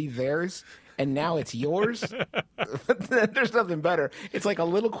used to be theirs and now it's yours. There's nothing better. It's like a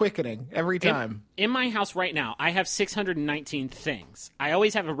little quickening every time. In my house right now, I have 619 things. I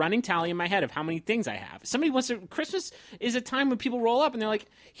always have a running tally in my head of how many things I have. Christmas is a time when people roll up and they're like,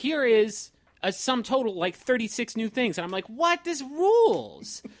 here is a sum total, like 36 new things. And I'm like, what? This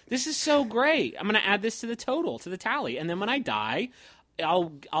rules. This is so great. I'm going to add this to the total, to the tally. And then when I die,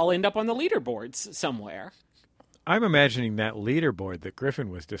 I'll end up on the leaderboards somewhere. I'm imagining that leaderboard that Griffin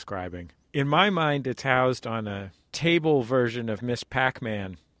was describing. In my mind, it's housed on a table version of Miss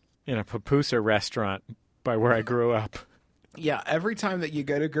Pac-Man in a pupusa restaurant by where I grew up. Yeah, every time that you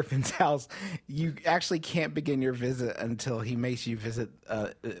go to Griffin's house, you actually can't begin your visit until he makes you visit,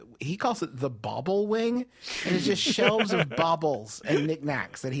 he calls it the bauble wing, and it's just shelves of baubles and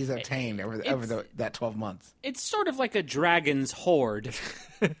knickknacks that he's obtained over that 12 months. It's sort of like a dragon's hoard.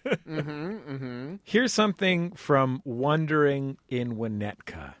 Here's something from Wondering in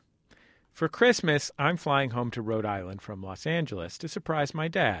Winnetka. For Christmas, I'm flying home to Rhode Island from Los Angeles to surprise my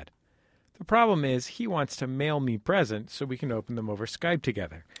dad. The problem is he wants to mail me presents so we can open them over Skype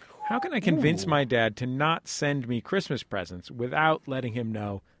together. How can I convince my dad to not send me Christmas presents without letting him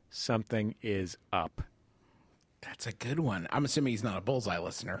know something is up? That's a good one. I'm assuming he's not a Bullseye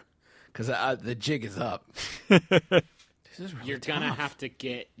listener because the jig is up. This is really You're gonna have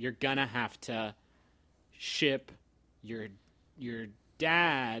to ship your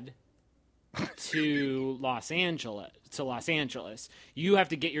dad to Los Angeles. You have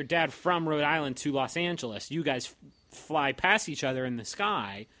to get your dad from Rhode Island to Los Angeles. You guys fly past each other in the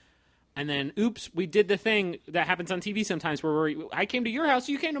sky, and then, oops, we did the thing that happens on TV sometimes where I came to your house,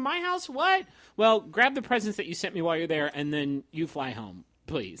 you came to my house? What? Well, grab the presents that you sent me while you're there, and then you fly home,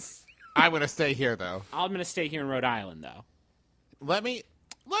 please. I'm going to stay here, though. I'm going to stay here in Rhode Island, though. Let me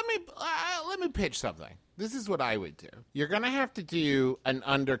pitch something. This is what I would do. You're going to have to do an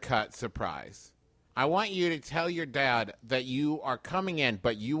undercut surprise. I want you to tell your dad that you are coming in,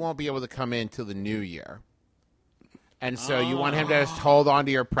 but you won't be able to come in till the new year. And so you want him to just hold on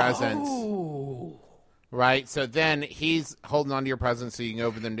to your presents. Oh. Right? So then he's holding on to your presents so you can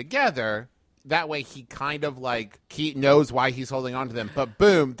open them together. That way he kind of he knows why he's holding on to them. But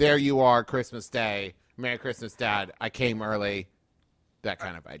boom, there you are, Christmas Day. Merry Christmas, Dad. I came early. That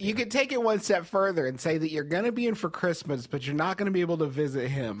kind of idea. You could take it one step further and say that you're going to be in for Christmas, but you're not going to be able to visit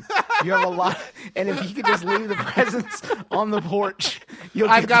him. You have a lot, and if you could just leave the presents on the porch,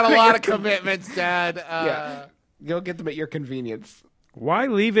 I've got a lot of commitments, Dad. Yeah, you'll get them at your convenience. Why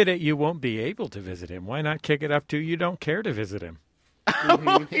leave it at you won't be able to visit him? Why not kick it up to you don't care to visit him? I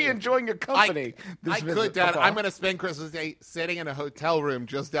won't be enjoying your company. I could, Dad. I'm going to spend Christmas Day sitting in a hotel room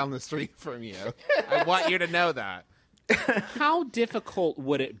just down the street from you. I want you to know that. How difficult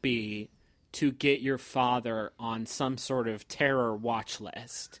would it be to get your father on some sort of terror watch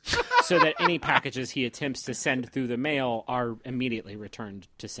list so that any packages he attempts to send through the mail are immediately returned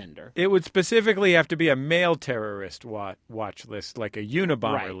to sender? It would specifically have to be a male terrorist watch list, like a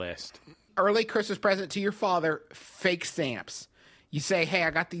Unabomber list. Early Christmas present to your father, fake stamps. You say, hey,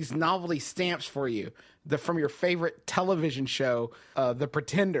 I got these novelty stamps for you. From your favorite television show, The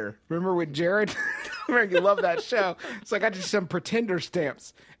Pretender. Remember with Jared? Remember, you love that show. So I got you some Pretender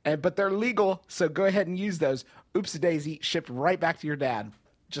stamps. But they're legal, so go ahead and use those. Oops-a-daisy, shipped right back to your dad,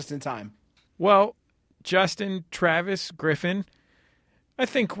 just in time. Well, Justin, Travis, Griffin, I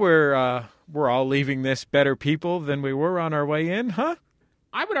think we're all leaving this better people than we were on our way in, huh?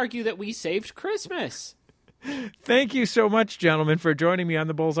 I would argue that we saved Christmas. Thank you so much, gentlemen, for joining me on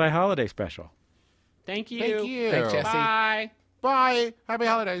the Bullseye Holiday Special. Thank you. Thank you. Thanks, Jesse. Bye. Bye. Happy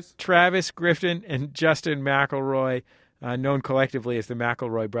holidays. Travis, Griffin, and Justin McElroy, known collectively as the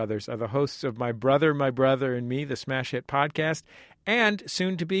McElroy Brothers, are the hosts of My Brother, and Me, the smash hit podcast, and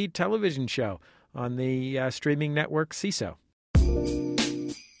soon-to-be television show on the streaming network CISO.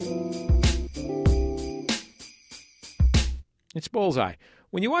 It's Bullseye.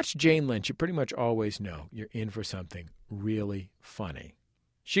 When you watch Jane Lynch, you pretty much always know you're in for something really funny.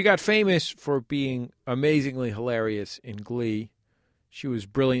 She got famous for being amazingly hilarious in Glee. She was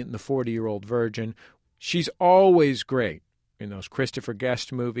brilliant in The 40-Year-Old Virgin. She's always great in those Christopher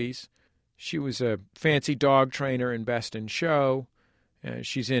Guest movies. She was a fancy dog trainer in Best in Show.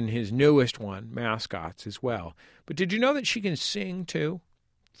 She's in his newest one, Mascots, as well. But did you know that she can sing, too?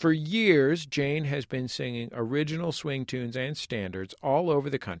 For years, Jane has been singing original swing tunes and standards all over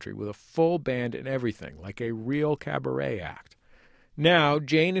the country with a full band and everything, like a real cabaret act. Now,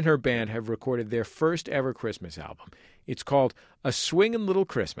 Jane and her band have recorded their first ever Christmas album. It's called A Swingin' Little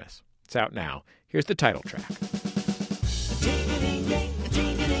Christmas. It's out now. Here's the title track.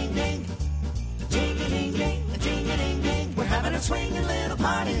 We're having a swinging little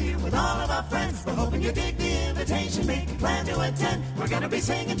party with all of our friends. We're hoping you dig the invitation, make a plan to attend. We're gonna be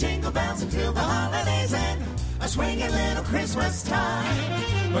singing jingle bells until the holidays end. A swinging little Christmas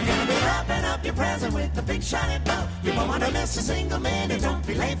time. We're gonna be wrapping up your present with a big shiny bow. You won't want to miss a single minute, don't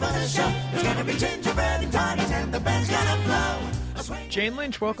be late for the show. There's gonna be gingerbread and tarties and the band's gonna blow. Jane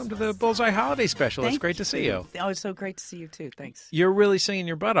Lynch, welcome to the Bullseye Holiday Special. It's great to see you. Oh, it's so great to see you, too. Thanks. You're really singing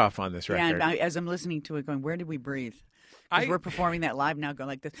your butt off on this record. Yeah, and as I'm listening to it, going, where did we breathe? Because we're performing that live now, going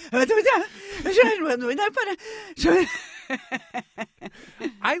like this.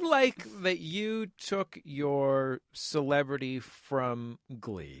 I like that you took your celebrity from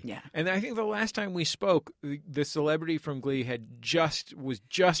Glee. Yeah. And I think the last time we spoke, the celebrity from Glee was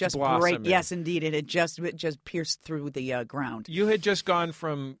just blossoming. Great. Yes, indeed. It had just pierced through the ground. You had just gone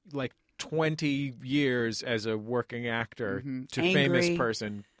from like 20 years as a working actor to Angry. famous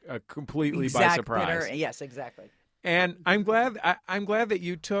person completely by surprise. Bitter. Yes, exactly. And I'm glad that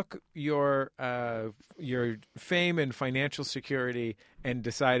you took your fame and financial security and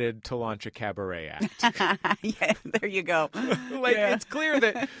decided to launch a cabaret act. Yeah, there you go. It's clear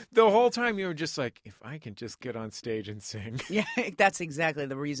that the whole time you were just like, if I can just get on stage and sing. Yeah, that's exactly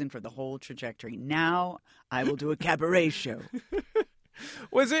the reason for the whole trajectory. Now I will do a cabaret show.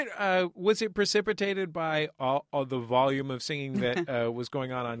 Was it precipitated by all the volume of singing that was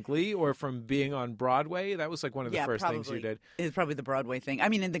going on Glee, or from being on Broadway? That was like one of the first things you did. It's probably the Broadway thing. I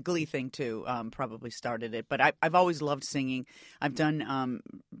mean, and the Glee thing too probably started it. But I've always loved singing. I've done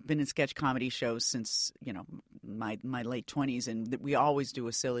been in sketch comedy shows since my late 20s, and we always do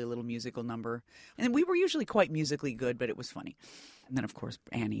a silly little musical number. And we were usually quite musically good, but it was funny. And then of course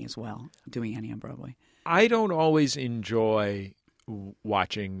Annie as well, doing Annie on Broadway. I don't always enjoy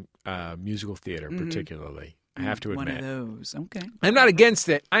watching musical theater, particularly. I have to admit. One of those. Okay. I'm not against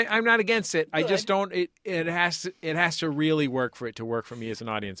it. I'm not against it. Good. I just don't. It has to really work for it to work for me as an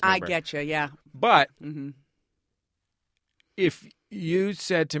audience member. I get you. Yeah. But if you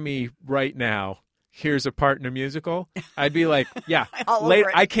said to me right now, here's a part in a musical, I'd be like, yeah,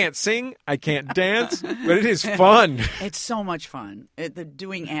 I can't sing, I can't dance, but it is fun. It's so much fun.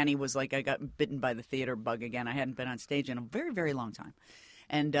 Doing Annie was like I got bitten by the theater bug again. I hadn't been on stage in a very, very long time.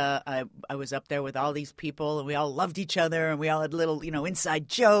 And I was up there with all these people, and we all loved each other, and we all had little, inside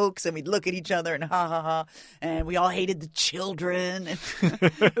jokes, and we'd look at each other and ha, ha, ha. And we all hated the children. And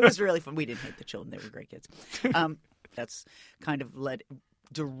it was really fun. We didn't hate the children. They were great kids. That's kind of led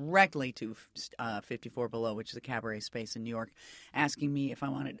directly to 54 Below, which is a cabaret space in New York, asking me if I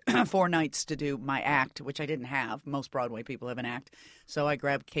wanted 4 nights to do my act, which I didn't have. Most Broadway people have an act. So I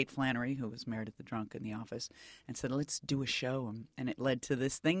grabbed Kate Flannery, who was Meredith the Drunk in The Office, and said, let's do a show. And it led to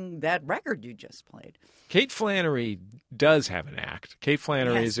this thing, that record you just played. Kate Flannery does have an act. Kate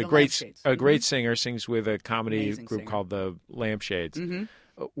Flannery is a great singer, sings with a comedy group called the Lampshades.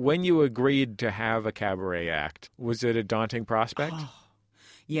 When you agreed to have a cabaret act, was it a daunting prospect?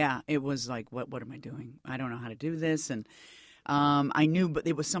 Yeah, it was like, what am I doing? I don't know how to do this. And I knew, but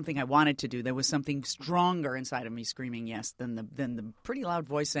it was something I wanted to do. There was something stronger inside of me screaming yes than the pretty loud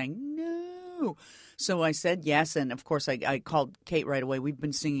voice saying no. So I said yes, and of course I called Kate right away. We've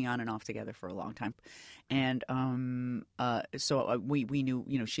been singing on and off together for a long time. And so we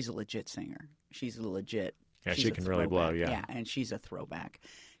knew, she's a legit singer. She's legit. Yeah, she can really blow, yeah. Yeah, and she's a throwback.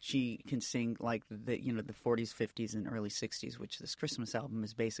 She can sing like the 40s, 50s, and early 60s, which this Christmas album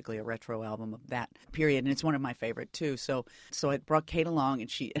is basically a retro album of that period, and it's one of my favorite too. So I brought Kate along,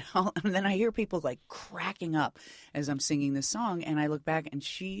 and and then I hear people like cracking up as I'm singing this song, and I look back, and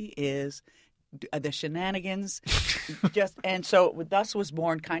she is the shenanigans, and so thus was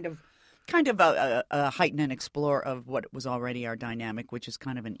born kind of a heighten and explore of what was already our dynamic, which is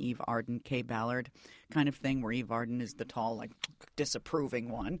kind of an Eve Arden, Kay Ballard kind of thing, where Eve Arden is the tall, like, disapproving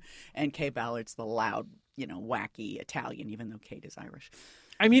one, and Kay Ballard's the loud, wacky Italian, even though Kate is Irish.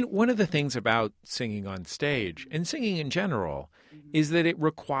 I mean, one of the things about singing on stage, and singing in general, is that it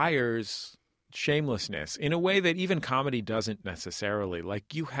requires shamelessness in a way that even comedy doesn't necessarily.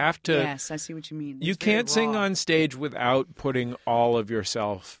 Like, you have to... Yes, I see what you mean. You It's very can't sing raw. on stage without putting all of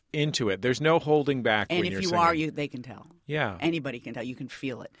yourself into it. There's no holding back And when if you're you singing. are, they can tell. Yeah. Anybody can tell. You can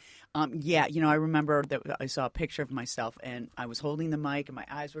feel it. Yeah, I remember that I saw a picture of myself, and I was holding the mic, and my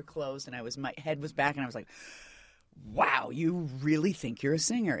eyes were closed, and my head was back, and I was like, wow, you really think you're a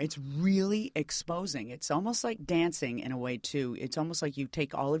singer. It's really exposing. It's almost like dancing in a way, too. It's almost like you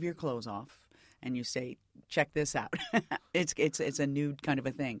take all of your clothes off, and you say, check this out. It's a new kind of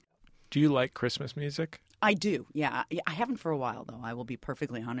a thing. Do you like Christmas music? I do, yeah. I haven't for a while, though. I will be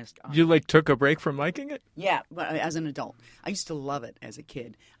perfectly honest. You took a break from liking it? Yeah, but as an adult. I used to love it as a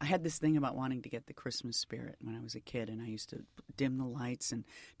kid. I had this thing about wanting to get the Christmas spirit when I was a kid, and I used to dim the lights and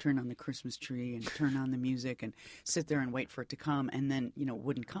turn on the Christmas tree and turn on the music and sit there and wait for it to come, and then, it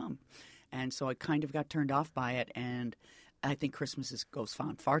wouldn't come. And so I kind of got turned off by it, and I think Christmas goes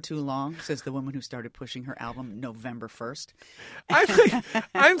on far too long, says the woman who started pushing her album November 1st.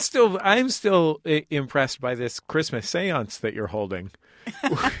 I'm still impressed by this Christmas seance that you're holding.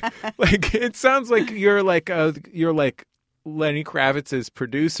 Like, it sounds like you're like Lenny Kravitz's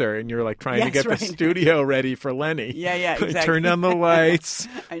producer, and you're like trying to get the studio ready for Lenny. Yeah, exactly. Turn on the lights.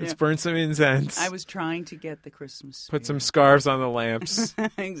 Let's burn some incense. I was trying to get the Christmas spirit. Put some scarves on the lamps.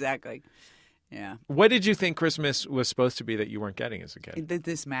 Exactly. Yeah. What did you think Christmas was supposed to be that you weren't getting as a kid?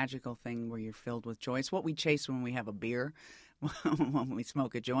 This magical thing where you're filled with joy. It's what we chase when we have a beer, when we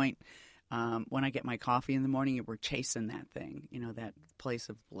smoke a joint. When I get my coffee in the morning, we're chasing that thing, that place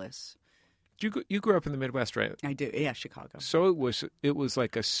of bliss. You grew up in the Midwest, right? I do, yeah, Chicago. So it was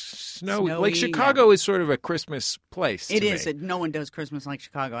like a snowy, like yeah. Chicago is sort of a Christmas place. It to is. me. No one does Christmas like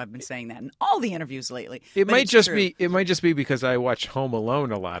Chicago. I've been saying that in all the interviews lately. It But might it's just true. be. It might just be because I watched Home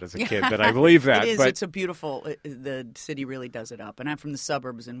Alone a lot as a kid that I believe that. It is. But It's a beautiful. The city really does it up, and I'm from the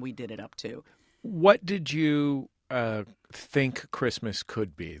suburbs, and we did it up too. what did you think Christmas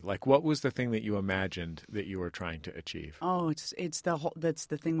could be? Like, what was the thing that you imagined that you were trying to achieve? Oh, it's the whole. That's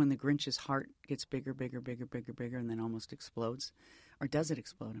the thing when the Grinch's heart gets bigger, and then almost explodes, or does it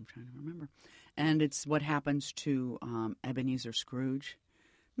explode? I'm trying to remember. And it's what happens to Ebenezer Scrooge.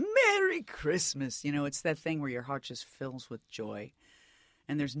 Merry Christmas! It's that thing where your heart just fills with joy,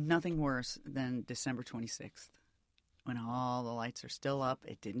 and there's nothing worse than December 26th when all the lights are still up.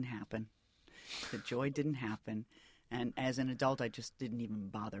 It didn't happen. The joy didn't happen. And as an adult, I just didn't even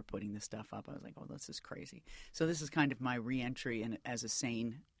bother putting this stuff up. I was like, oh, this is crazy. So this is kind of my re-entry as a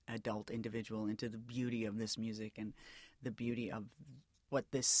sane adult individual into the beauty of this music and the beauty of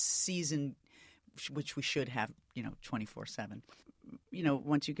what this season, which we should have, 24/7.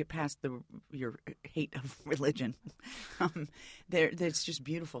 Once you get past your hate of religion, there's just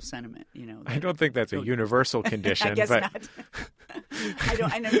beautiful sentiment. I don't think that's a universal condition. I guess but... not. I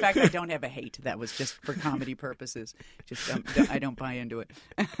don't. And in fact, I don't have a hate. That was just for comedy purposes. I don't buy into it.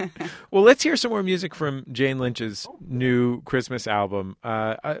 Well, let's hear some more music from Jane Lynch's new Christmas album.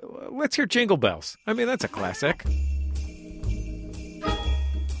 Let's hear Jingle Bells. I mean, that's a classic.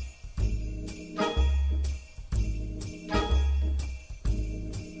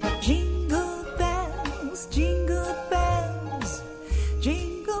 Jingle bells,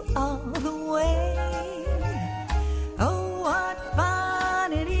 jingle all the way. Oh, what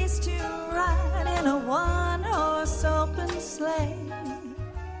fun it is to ride in a one-horse open sleigh.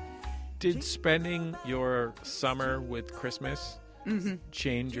 Did spending your summer with Christmas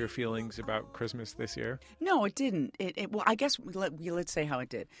change your feelings about Christmas this year? No, it didn't. Well, I guess let's say how it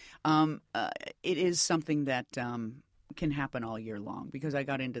did. It is something that can happen all year long because I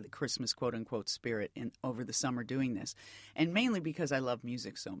got into the Christmas quote-unquote spirit over the summer doing this, and mainly because I love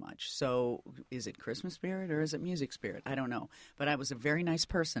music so much. So is it Christmas spirit or is it music spirit? I don't know. But I was a very nice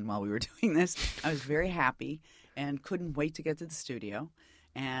person while we were doing this. I was very happy and couldn't wait to get to the studio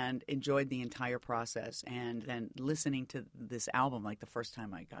and enjoyed the entire process. And then listening to this album, like the first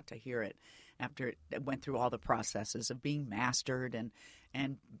time I got to hear it, after it went through all the processes of being mastered and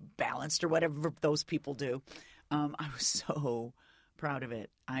balanced or whatever those people do, I was so proud of it.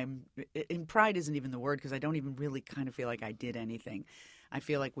 And pride isn't even the word because I don't even really kind of feel like I did anything. I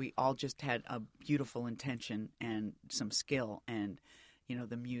feel like we all just had a beautiful intention and some skill, and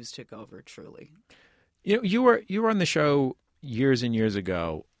the muse took over truly. You were on the show years and years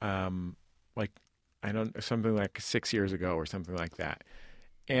ago, something like 6 years ago or something like that,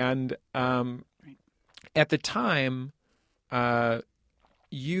 and at the time,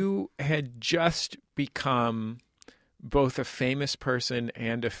 you had just become both a famous person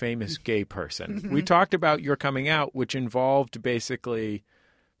and a famous gay person. We talked about your coming out, which involved basically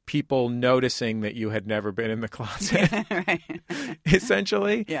people noticing that you had never been in the closet, right.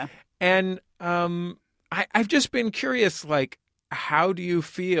 essentially. Yeah. And I've just been curious, like, how do you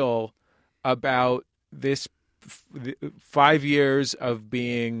feel about this 5 years of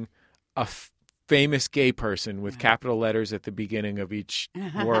being a famous gay person with capital letters at the beginning of each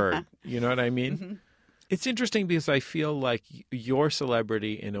word? You know what I mean? Mm-hmm. It's interesting because I feel like your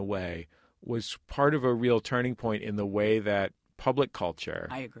celebrity, in a way, was part of a real turning point in the way that public culture,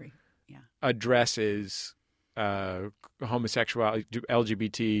 I agree, addresses homosexuality,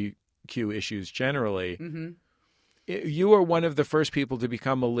 LGBTQ issues generally. Mm-hmm. You were one of the first people to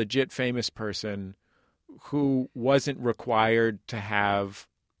become a legit famous person who wasn't required to have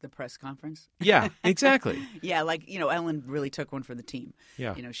the press conference. Yeah, exactly. Yeah, like, Ellen really took one for the team.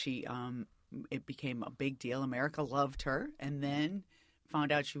 Yeah. She it became a big deal. America loved her, and then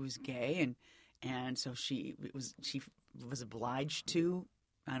found out she was gay, and so she was obliged to.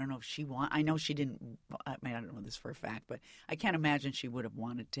 I don't know if she I know she didn't. I mean, I don't know this for a fact, but I can't imagine she would have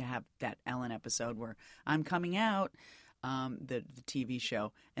wanted to have that Ellen episode where I'm coming out, the TV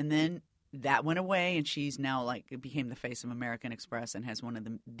show, and then that went away, and she's now became the face of American Express and has one of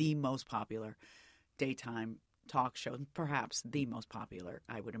the most popular daytime talk shows, perhaps the most popular.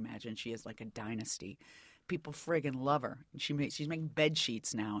 I would imagine she is like a dynasty. People friggin' love her. She's making bed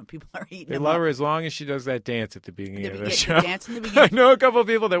sheets now, and people are eating. They them love up. her as long as she does that dance at the beginning of the show. The dance in the beginning. I know a couple of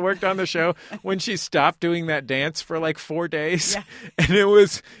people that worked on the show when she stopped doing that dance for like 4 days, and it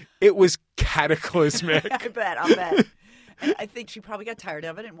was cataclysmic. I bet. And I think she probably got tired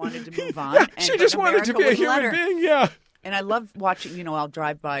of it and wanted to move on. She just wanted to be a human being. Yeah. And I love watching, I'll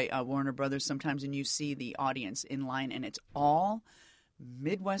drive by Warner Brothers sometimes, and you see the audience in line, and it's all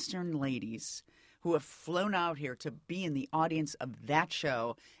Midwestern ladies who have flown out here to be in the audience of that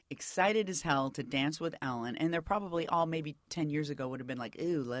show, excited as hell to dance with Ellen. And they're probably all, maybe 10 years ago, would have been like,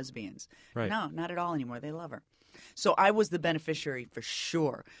 ooh, lesbians. Right. No, not at all anymore. They love her. So I was the beneficiary for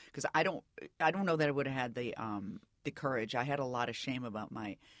sure, because I don't know that I would have had the courage. I had a lot of shame about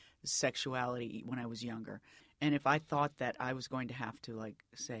my sexuality when I was younger. And if I thought that I was going to have to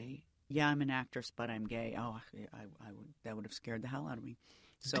say, yeah, I'm an actress, but I'm gay, that would have scared the hell out of me.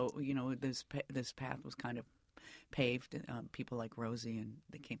 So, this path was kind of paved. People like Rosie, and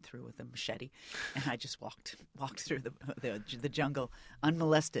they came through with a machete, and I just walked through the jungle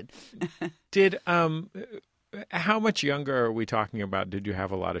unmolested. Did how much younger are we talking about? Did you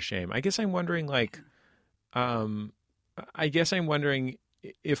have a lot of shame? I guess I'm wondering,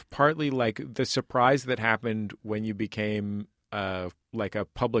 if partly the surprise that happened when you became a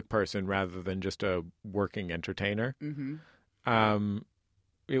public person rather than just a working entertainer. Mm-hmm.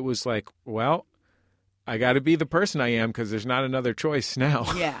 It was like, well, I got to be the person I am because there's not another choice now.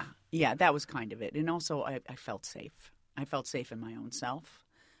 Yeah, that was kind of it. And also I felt safe. I felt safe in my own self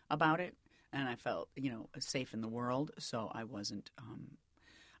about it, and I felt, safe in the world. So I wasn't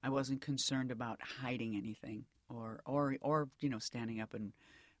concerned about hiding anything or standing up and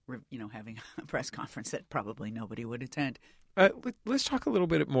having a press conference that probably nobody would attend. Let's talk a little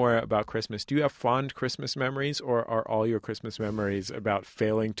bit more about Christmas. Do you have fond Christmas memories, or are all your Christmas memories about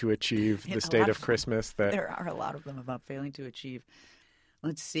failing to achieve the state of Christmas? There are a lot of them about failing to achieve.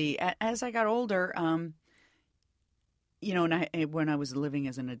 Let's see. As I got older, and when I was living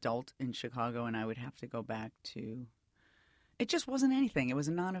as an adult in Chicago, and I would have to go back to. It just wasn't anything. It was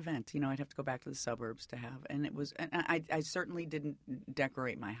a non-event. I'd have to go back to the suburbs to have, and it was. And I certainly didn't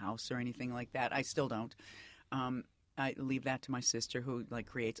decorate my house or anything like that. I still don't. I leave that to my sister, who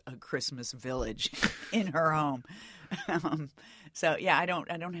creates a Christmas village in her home. So yeah, I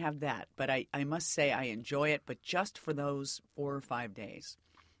don't have that, but I must say I enjoy it, but just for those 4 or 5 days,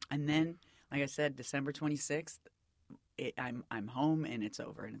 and then, like I said, December 26th, I'm home and it's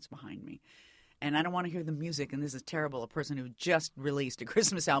over and it's behind me. And I don't want to hear the music, and this is terrible, a person who just released a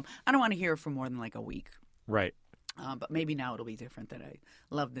Christmas album. I don't want to hear it for more than a week. Right. But maybe now it'll be different, that I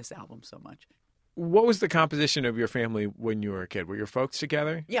love this album so much. What was the composition of your family when you were a kid? Were your folks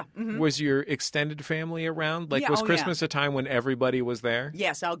together? Yeah. Mm-hmm. Was your extended family around? Was Christmas a time when everybody was there?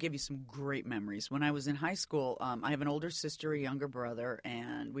 Yes, I'll give you some great memories. When I was in high school, I have an older sister, a younger brother,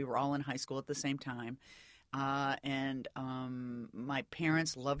 and we were all in high school at the same time. And my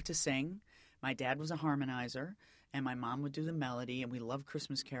parents loved to sing. My dad was a harmonizer, and my mom would do the melody, and we loved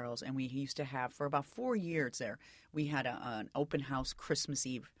Christmas carols. And we used to have, for about 4 years there, we had an open house Christmas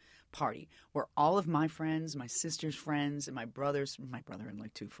Eve party where all of my friends, my sister's friends, and my brother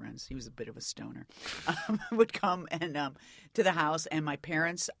had 2 friends, he was a bit of a stoner, would come and to the house, and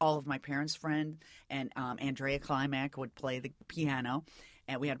all of my parents' friends, and Andrea Klimak would play the piano,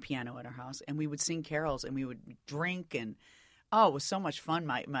 and we had a piano at our house, and we would sing carols, and we would drink, and it was so much fun.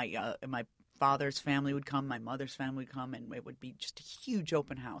 My father's family would come, my mother's family would come, and it would be just a huge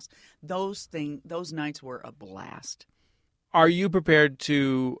open house. Those nights were a blast. Are you prepared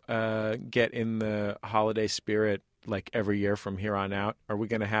to get in the holiday spirit like every year from here on out? Are we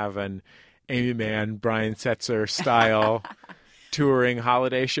going to have an Amy Mann, Brian Setzer style touring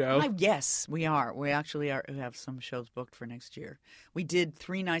holiday show? Yes, we are. We actually we have some shows booked for next year. We did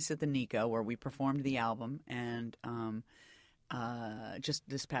 3 nights at the Nico where we performed the album, and just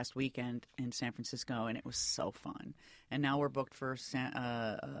this past weekend in San Francisco, and it was so fun. And now we're booked for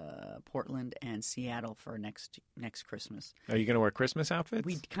Portland and Seattle for next Christmas. Are you going to wear Christmas outfits?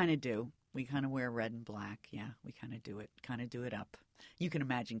 We kind of do. We kind of wear red and black. Yeah, we kind of do it up. You can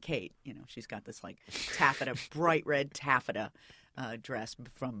imagine Kate. She's got this like taffeta, bright red taffeta dress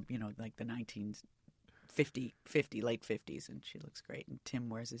from like the 1950, late 50s, and she looks great. And Tim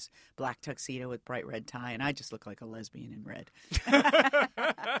wears his black tuxedo with bright red tie, and I just look like a lesbian in red.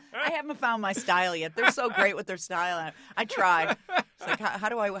 I haven't found my style yet. They're so great with their style. I tried. It's like how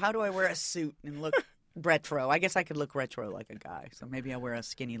do I wear a suit and look retro? I guess I could look retro like a guy, so maybe I wear a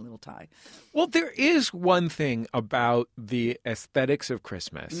skinny little tie. Well, there is one thing about the aesthetics of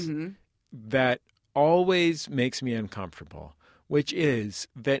Christmas that always makes me uncomfortable, which is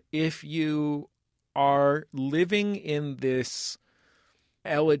that if you are living in this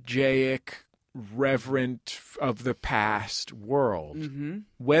elegiac, reverent of the past world,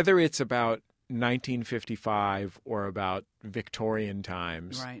 whether it's about 1955 or about Victorian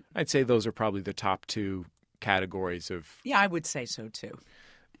times, right. I'd say those are probably the top 2 categories of I would say so too.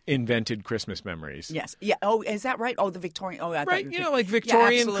 Invented Christmas memories. Yes. Yeah. Oh, is that right? Oh, the Victorian. Oh, I right. Like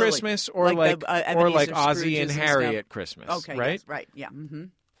Victorian Christmas, or like Ozzie and Harriet Christmas. Okay. Right. Yes, right. Yeah. Mm-hmm.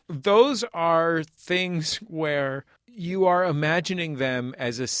 Those are things where you are imagining them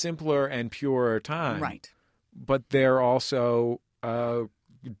as a simpler and purer time. Right. But they're also a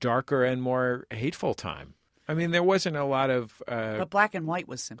darker and more hateful time. I mean, there wasn't a lot of... but black and white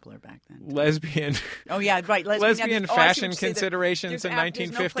was simpler back then. Lesbian... Oh, yeah, right. Lesbian fashion considerations in 1954. There's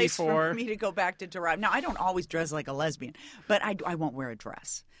no place for me to go back to derive. Now, I don't always dress like a lesbian, but I won't wear a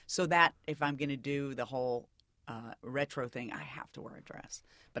dress. So that if I'm going to do the whole retro thing, I have to wear a dress.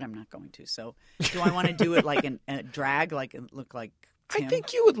 But I'm not going to. So do I want to do it like in a drag, like look like Tim? I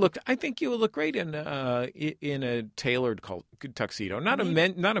think you would look great in a tailored tuxedo, not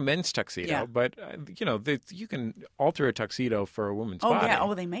a men's tuxedo, but you can alter a tuxedo for a woman's body.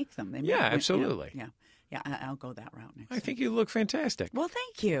 Yeah, they make them. Absolutely. Yeah, I'll go that route next. I think you look fantastic. Well,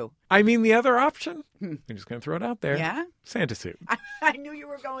 thank you. I mean, the other option, I'm just going to throw it out there. Yeah, Santa suit. I knew you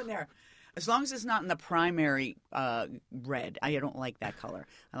were going there. As long as it's not in the primary red. I don't like that color.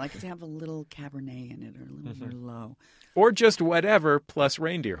 I like it to have a little Cabernet in it or a little Merlot. Or just whatever plus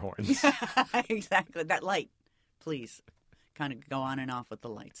reindeer horns. Exactly. That light, please. Kind of go on and off with the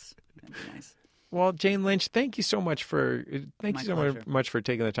lights. That'd be nice. Well, Jane Lynch, thank you so much for taking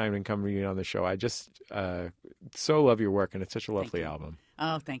the time and coming on the show. I just so love your work, and it's such a lovely album.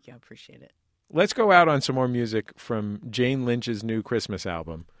 Oh, thank you. I appreciate it. Let's go out on some more music from Jane Lynch's new Christmas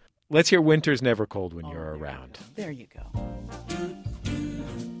album. Let's hear Winter's Never Cold When You're Around. There you go.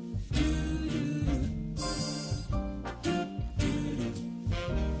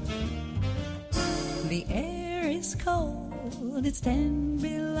 The air is cold, it's 10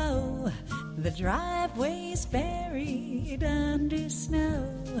 below. The driveway's buried under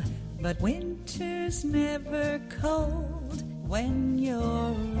snow. But winter's never cold when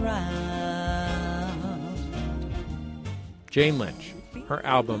you're around. Jane Lynch. Her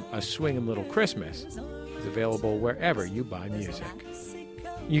album, A Swingin' Little Christmas, is available wherever you buy music.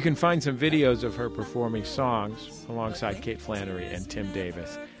 You can find some videos of her performing songs alongside Kate Flannery and Tim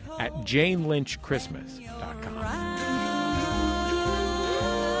Davis at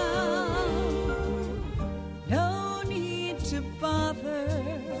janelynchchristmas.com. No need to bother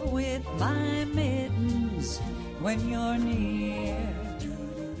with my mittens when you're near.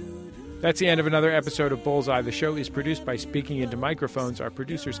 That's the end of another episode of Bullseye. The show is produced by Speaking Into Microphones. Our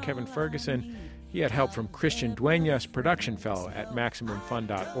producer's Kevin Ferguson. He had help from Christian Duenas. Production fellow at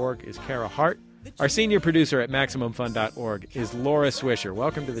MaximumFun.org is Kara Hart. Our senior producer at MaximumFun.org is Laura Swisher.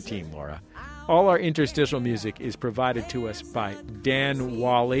 Welcome to the team, Laura. All our interstitial music is provided to us by Dan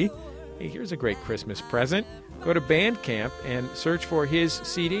Wally. Hey, here's a great Christmas present. Go to Bandcamp and search for his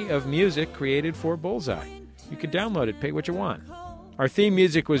CD of music created for Bullseye. You can download it, pay what you want. Our theme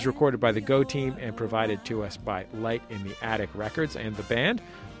music was recorded by the Go Team and provided to us by Light in the Attic Records and the band.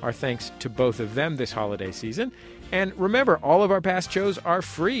 Our thanks to both of them this holiday season. And remember, all of our past shows are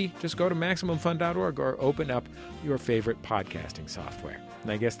free. Just go to MaximumFun.org or open up your favorite podcasting software.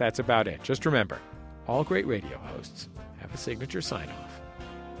 And I guess that's about it. Just remember, all great radio hosts have a signature sign-off.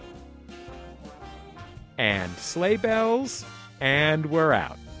 and sleigh bells, and we're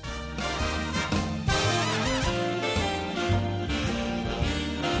out.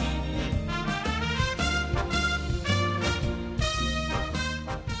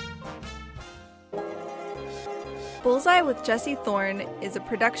 Bullseye with Jesse Thorne is a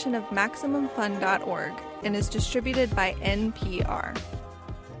production of MaximumFun.org and is distributed by NPR.